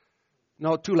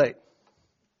 No, too late.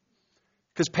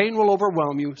 Because pain will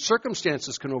overwhelm you.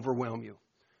 Circumstances can overwhelm you.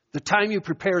 The time you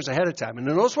prepare is ahead of time. And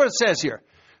notice what it says here.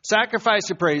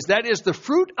 Sacrifice of praise. That is the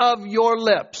fruit of your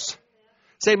lips.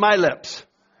 Say, my lips.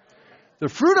 The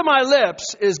fruit of my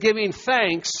lips is giving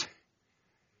thanks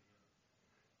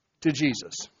to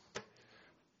Jesus.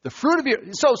 The fruit of your...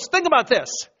 So think about this.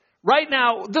 Right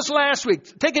now, this last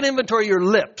week, take an inventory of your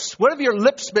lips. What have your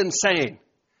lips been saying?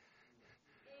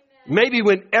 Amen. Maybe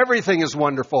when everything is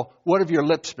wonderful, what have your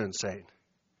lips been saying?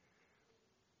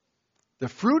 The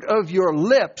fruit of your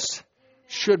lips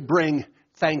should bring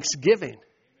thanksgiving.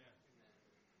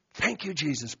 Thank you,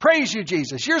 Jesus. Praise you,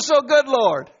 Jesus. You're so good,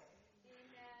 Lord.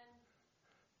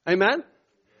 Amen?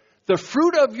 The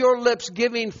fruit of your lips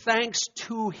giving thanks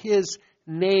to His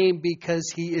name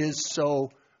because He is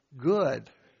so good.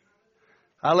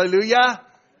 Hallelujah.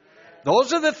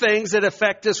 Those are the things that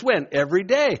affect us when? Every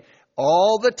day,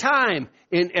 all the time,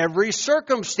 in every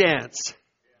circumstance.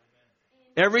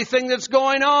 Everything that's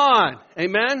going on.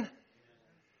 Amen?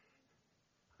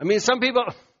 I mean, some people,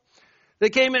 they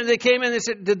came in, they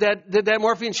said, did that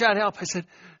morphine shot help? I said,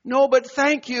 no, but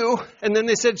thank you. And then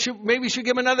they said, maybe you should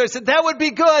give him another. I said, that would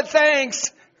be good,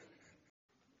 thanks.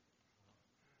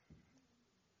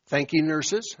 Thanking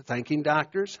nurses, thanking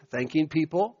doctors, thanking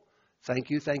people. Thank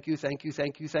you, thank you, thank you,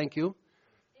 thank you, thank you. Amen.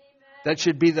 That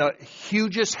should be the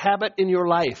hugest habit in your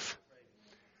life.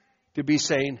 To be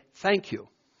saying thank you.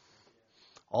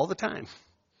 All the time.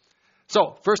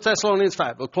 So, 1 Thessalonians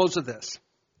 5. We'll close with this.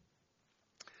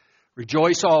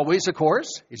 Rejoice always, of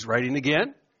course. He's writing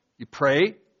again. You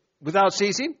pray without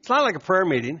ceasing. It's not like a prayer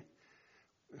meeting.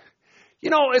 You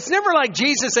know, it's never like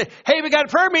Jesus said, hey, we got a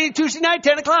prayer meeting Tuesday night,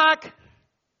 10 o'clock.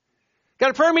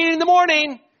 Got a prayer meeting in the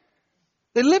morning.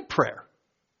 They live prayer.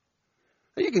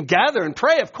 You can gather and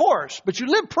pray, of course, but you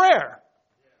live prayer.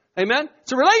 Amen?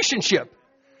 It's a relationship.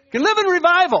 You can live in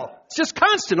revival. It's just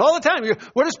constant all the time.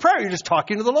 What is prayer? You're just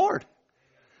talking to the Lord.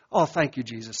 Oh, thank you,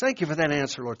 Jesus. Thank you for that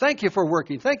answer, Lord. Thank you for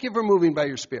working. Thank you for moving by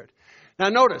your Spirit. Now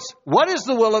notice, what is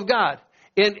the will of God?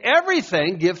 In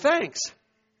everything, give thanks.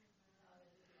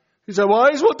 You say, well,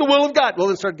 I just want the will of God. Well,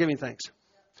 then start giving thanks.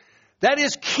 That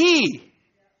is key.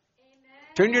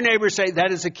 Turn to your neighbor and say,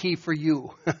 that is a key for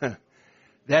you.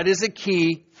 That is a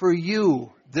key for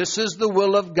you. This is the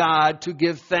will of God, to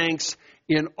give thanks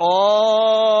in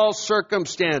all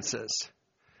circumstances.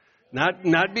 Not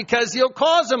because He'll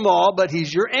cause them all, but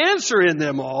He's your answer in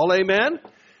them all. Amen?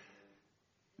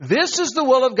 This is the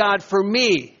will of God for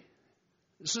me.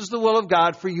 This is the will of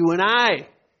God for you and I.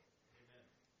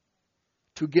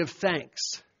 To give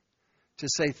thanks. To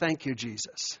say, thank you,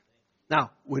 Jesus.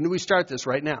 Now, when do we start this?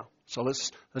 Right now. So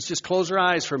let's just close our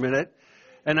eyes for a minute.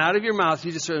 And out of your mouth,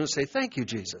 you just sort of say, thank you,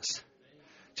 Jesus.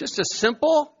 Just a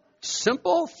simple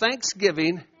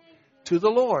thanksgiving to the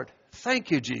Lord.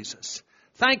 Thank you, Jesus.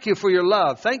 Thank you for your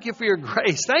love. Thank you for your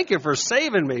grace. Thank you for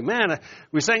saving me. Man,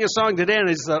 we sang a song today and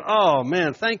I said, oh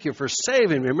man, thank you for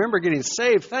saving me. Remember getting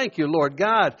saved. Thank you, Lord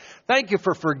God. Thank you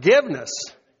for forgiveness.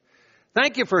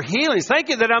 Thank you for healings. Thank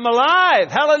you that I'm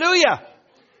alive. Hallelujah.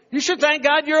 You should thank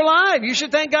God you're alive. You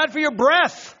should thank God for your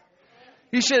breath.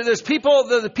 There's people,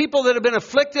 the people that have been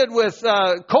afflicted with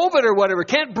COVID or whatever,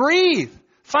 can't breathe,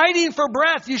 fighting for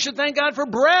breath. You should thank God for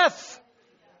breath.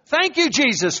 Thank you,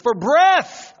 Jesus, for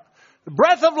breath, the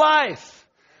breath of life.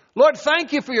 Lord,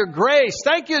 thank you for your grace.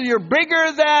 Thank you, you're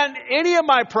bigger than any of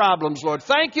my problems, Lord.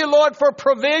 Thank you, Lord, for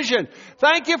provision.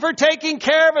 Thank you for taking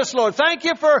care of us, Lord. Thank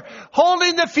you for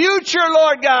holding the future,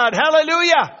 Lord God.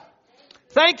 Hallelujah.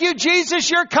 Thank you,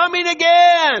 Jesus, you're coming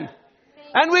again.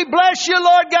 And we bless you,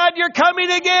 Lord God, you're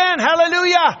coming again.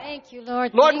 Hallelujah. Thank you,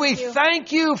 Lord. Lord, we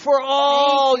thank you for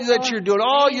all that you're doing,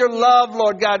 all your love,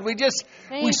 Lord God. We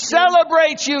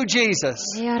celebrate you,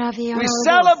 Jesus. We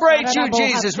celebrate you,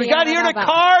 Jesus. We got here in a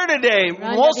car today,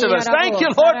 most of us. Thank you,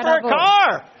 Lord, for a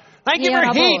car. Thank you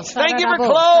for heat. Thank you for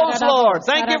clothes, Lord.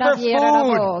 Thank you for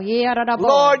food.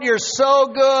 Lord, you're so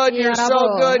good. You're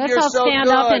so good. You're so good.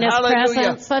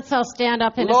 Hallelujah. Let's all stand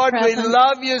up in His Lord, presence. we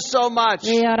love you so much.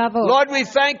 Lord, we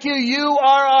thank you. You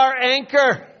are our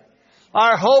anchor.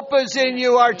 Our hope is in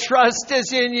you. Our trust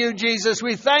is in you, Jesus.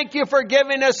 We thank you for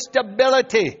giving us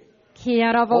stability. Thank you,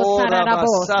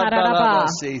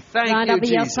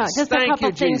 Jesus. Thank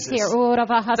you, Jesus.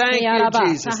 Thank you,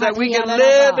 Jesus, that we can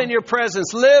live in your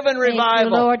presence, live in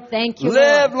revival. Thank you, Lord.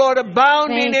 Live, Lord,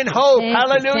 abounding in hope.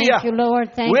 Hallelujah. Thank you, Lord.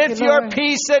 With your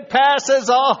peace that passes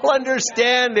all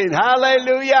understanding.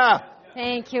 Hallelujah.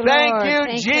 Thank you, Lord. Thank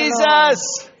you,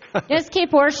 Jesus. Just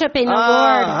keep worshiping the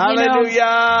Lord. Hallelujah,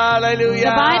 hallelujah.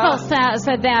 The Bible says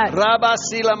that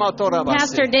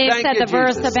Pastor Dave said the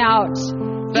verse about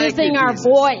using our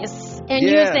voice and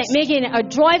making a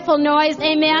joyful noise.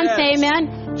 Amen. Yes. Say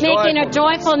amen. Making a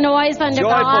joyful noise unto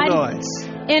God. Noise.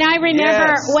 And I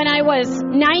remember when I was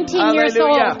 19 years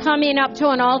old coming up to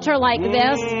an altar like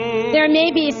this. There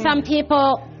may be some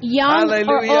people young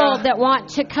or old that want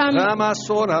to come to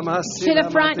the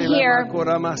front here.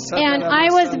 And I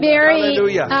was very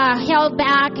held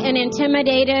back and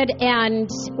intimidated and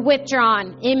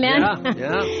withdrawn. Amen?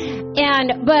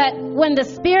 But when the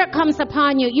Spirit comes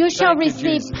upon you, you shall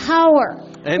receive power.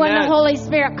 Amen. When the Holy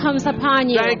Spirit comes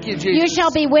upon you. Thank you, Jesus. You shall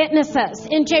be witnesses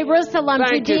in Jerusalem,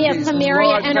 Judea, you, Samaria,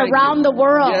 Lord, and around the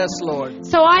world. Yes, Lord.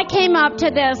 So I came up to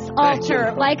this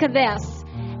altar like this.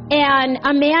 And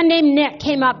a man named Nick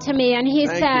came up to me and he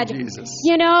said,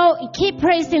 you know, keep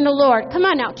praising the Lord. Come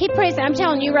on now, keep praising. I'm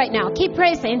telling you right now, keep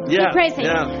praising. Keep praising.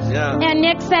 And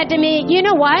Nick said to me, you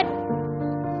know what?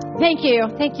 Thank you.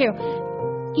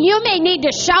 You may need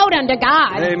to shout unto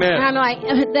God. Amen. And I'm like,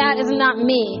 that is not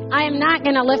me. I am not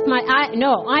going to lift I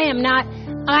am not.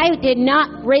 I did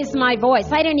not raise my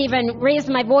voice. I didn't even raise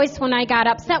my voice when I got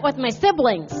upset with my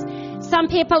siblings. Some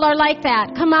people are like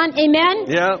that. Come on, amen?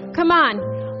 Yeah. Come on.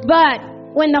 But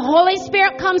when the Holy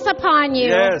Spirit comes upon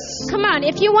you, come on,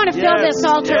 if you want to fill this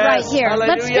altar right here,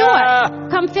 let's do it.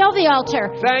 Come fill the altar.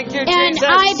 Thank you, and Jesus.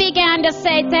 I began to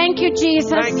say, thank you,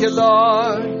 Jesus. Thank you,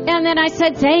 Lord. And then I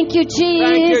said, thank you,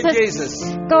 Jesus. Thank you, Jesus.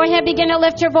 Go ahead, begin to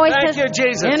lift your voices. Thank you,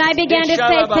 Jesus. And I began to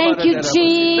say, thank you,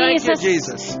 Jesus. Thank you,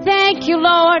 Jesus. Thank you,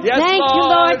 Lord. Yes, thank you,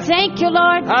 Lord. Thank you,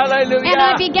 Lord. Hallelujah. And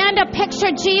I began to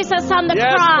picture Jesus on the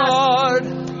cross.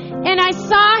 Lord. And I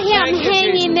saw him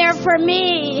hanging there for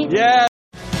me. Yes.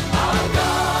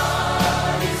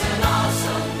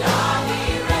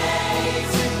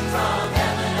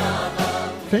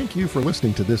 Thank you for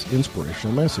listening to this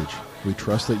inspirational message. We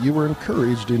trust that you were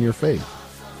encouraged in your faith.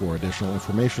 For additional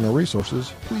information or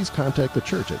resources, please contact the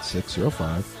church at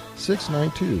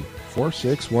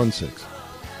 605-692-4616.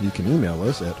 You can email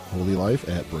us at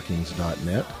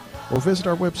holylife@brookings.net or visit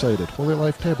our website at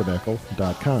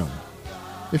holylifetabernacle.com.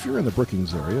 If you're in the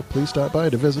Brookings area, please stop by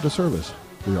to visit a service.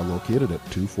 We are located at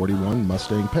 241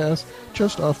 Mustang Pass,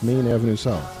 just off Main Avenue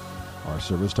South. Our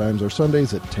service times are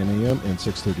Sundays at 10 a.m. and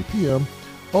 6:30 p.m.,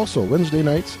 also Wednesday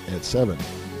nights at 7.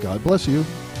 God bless you.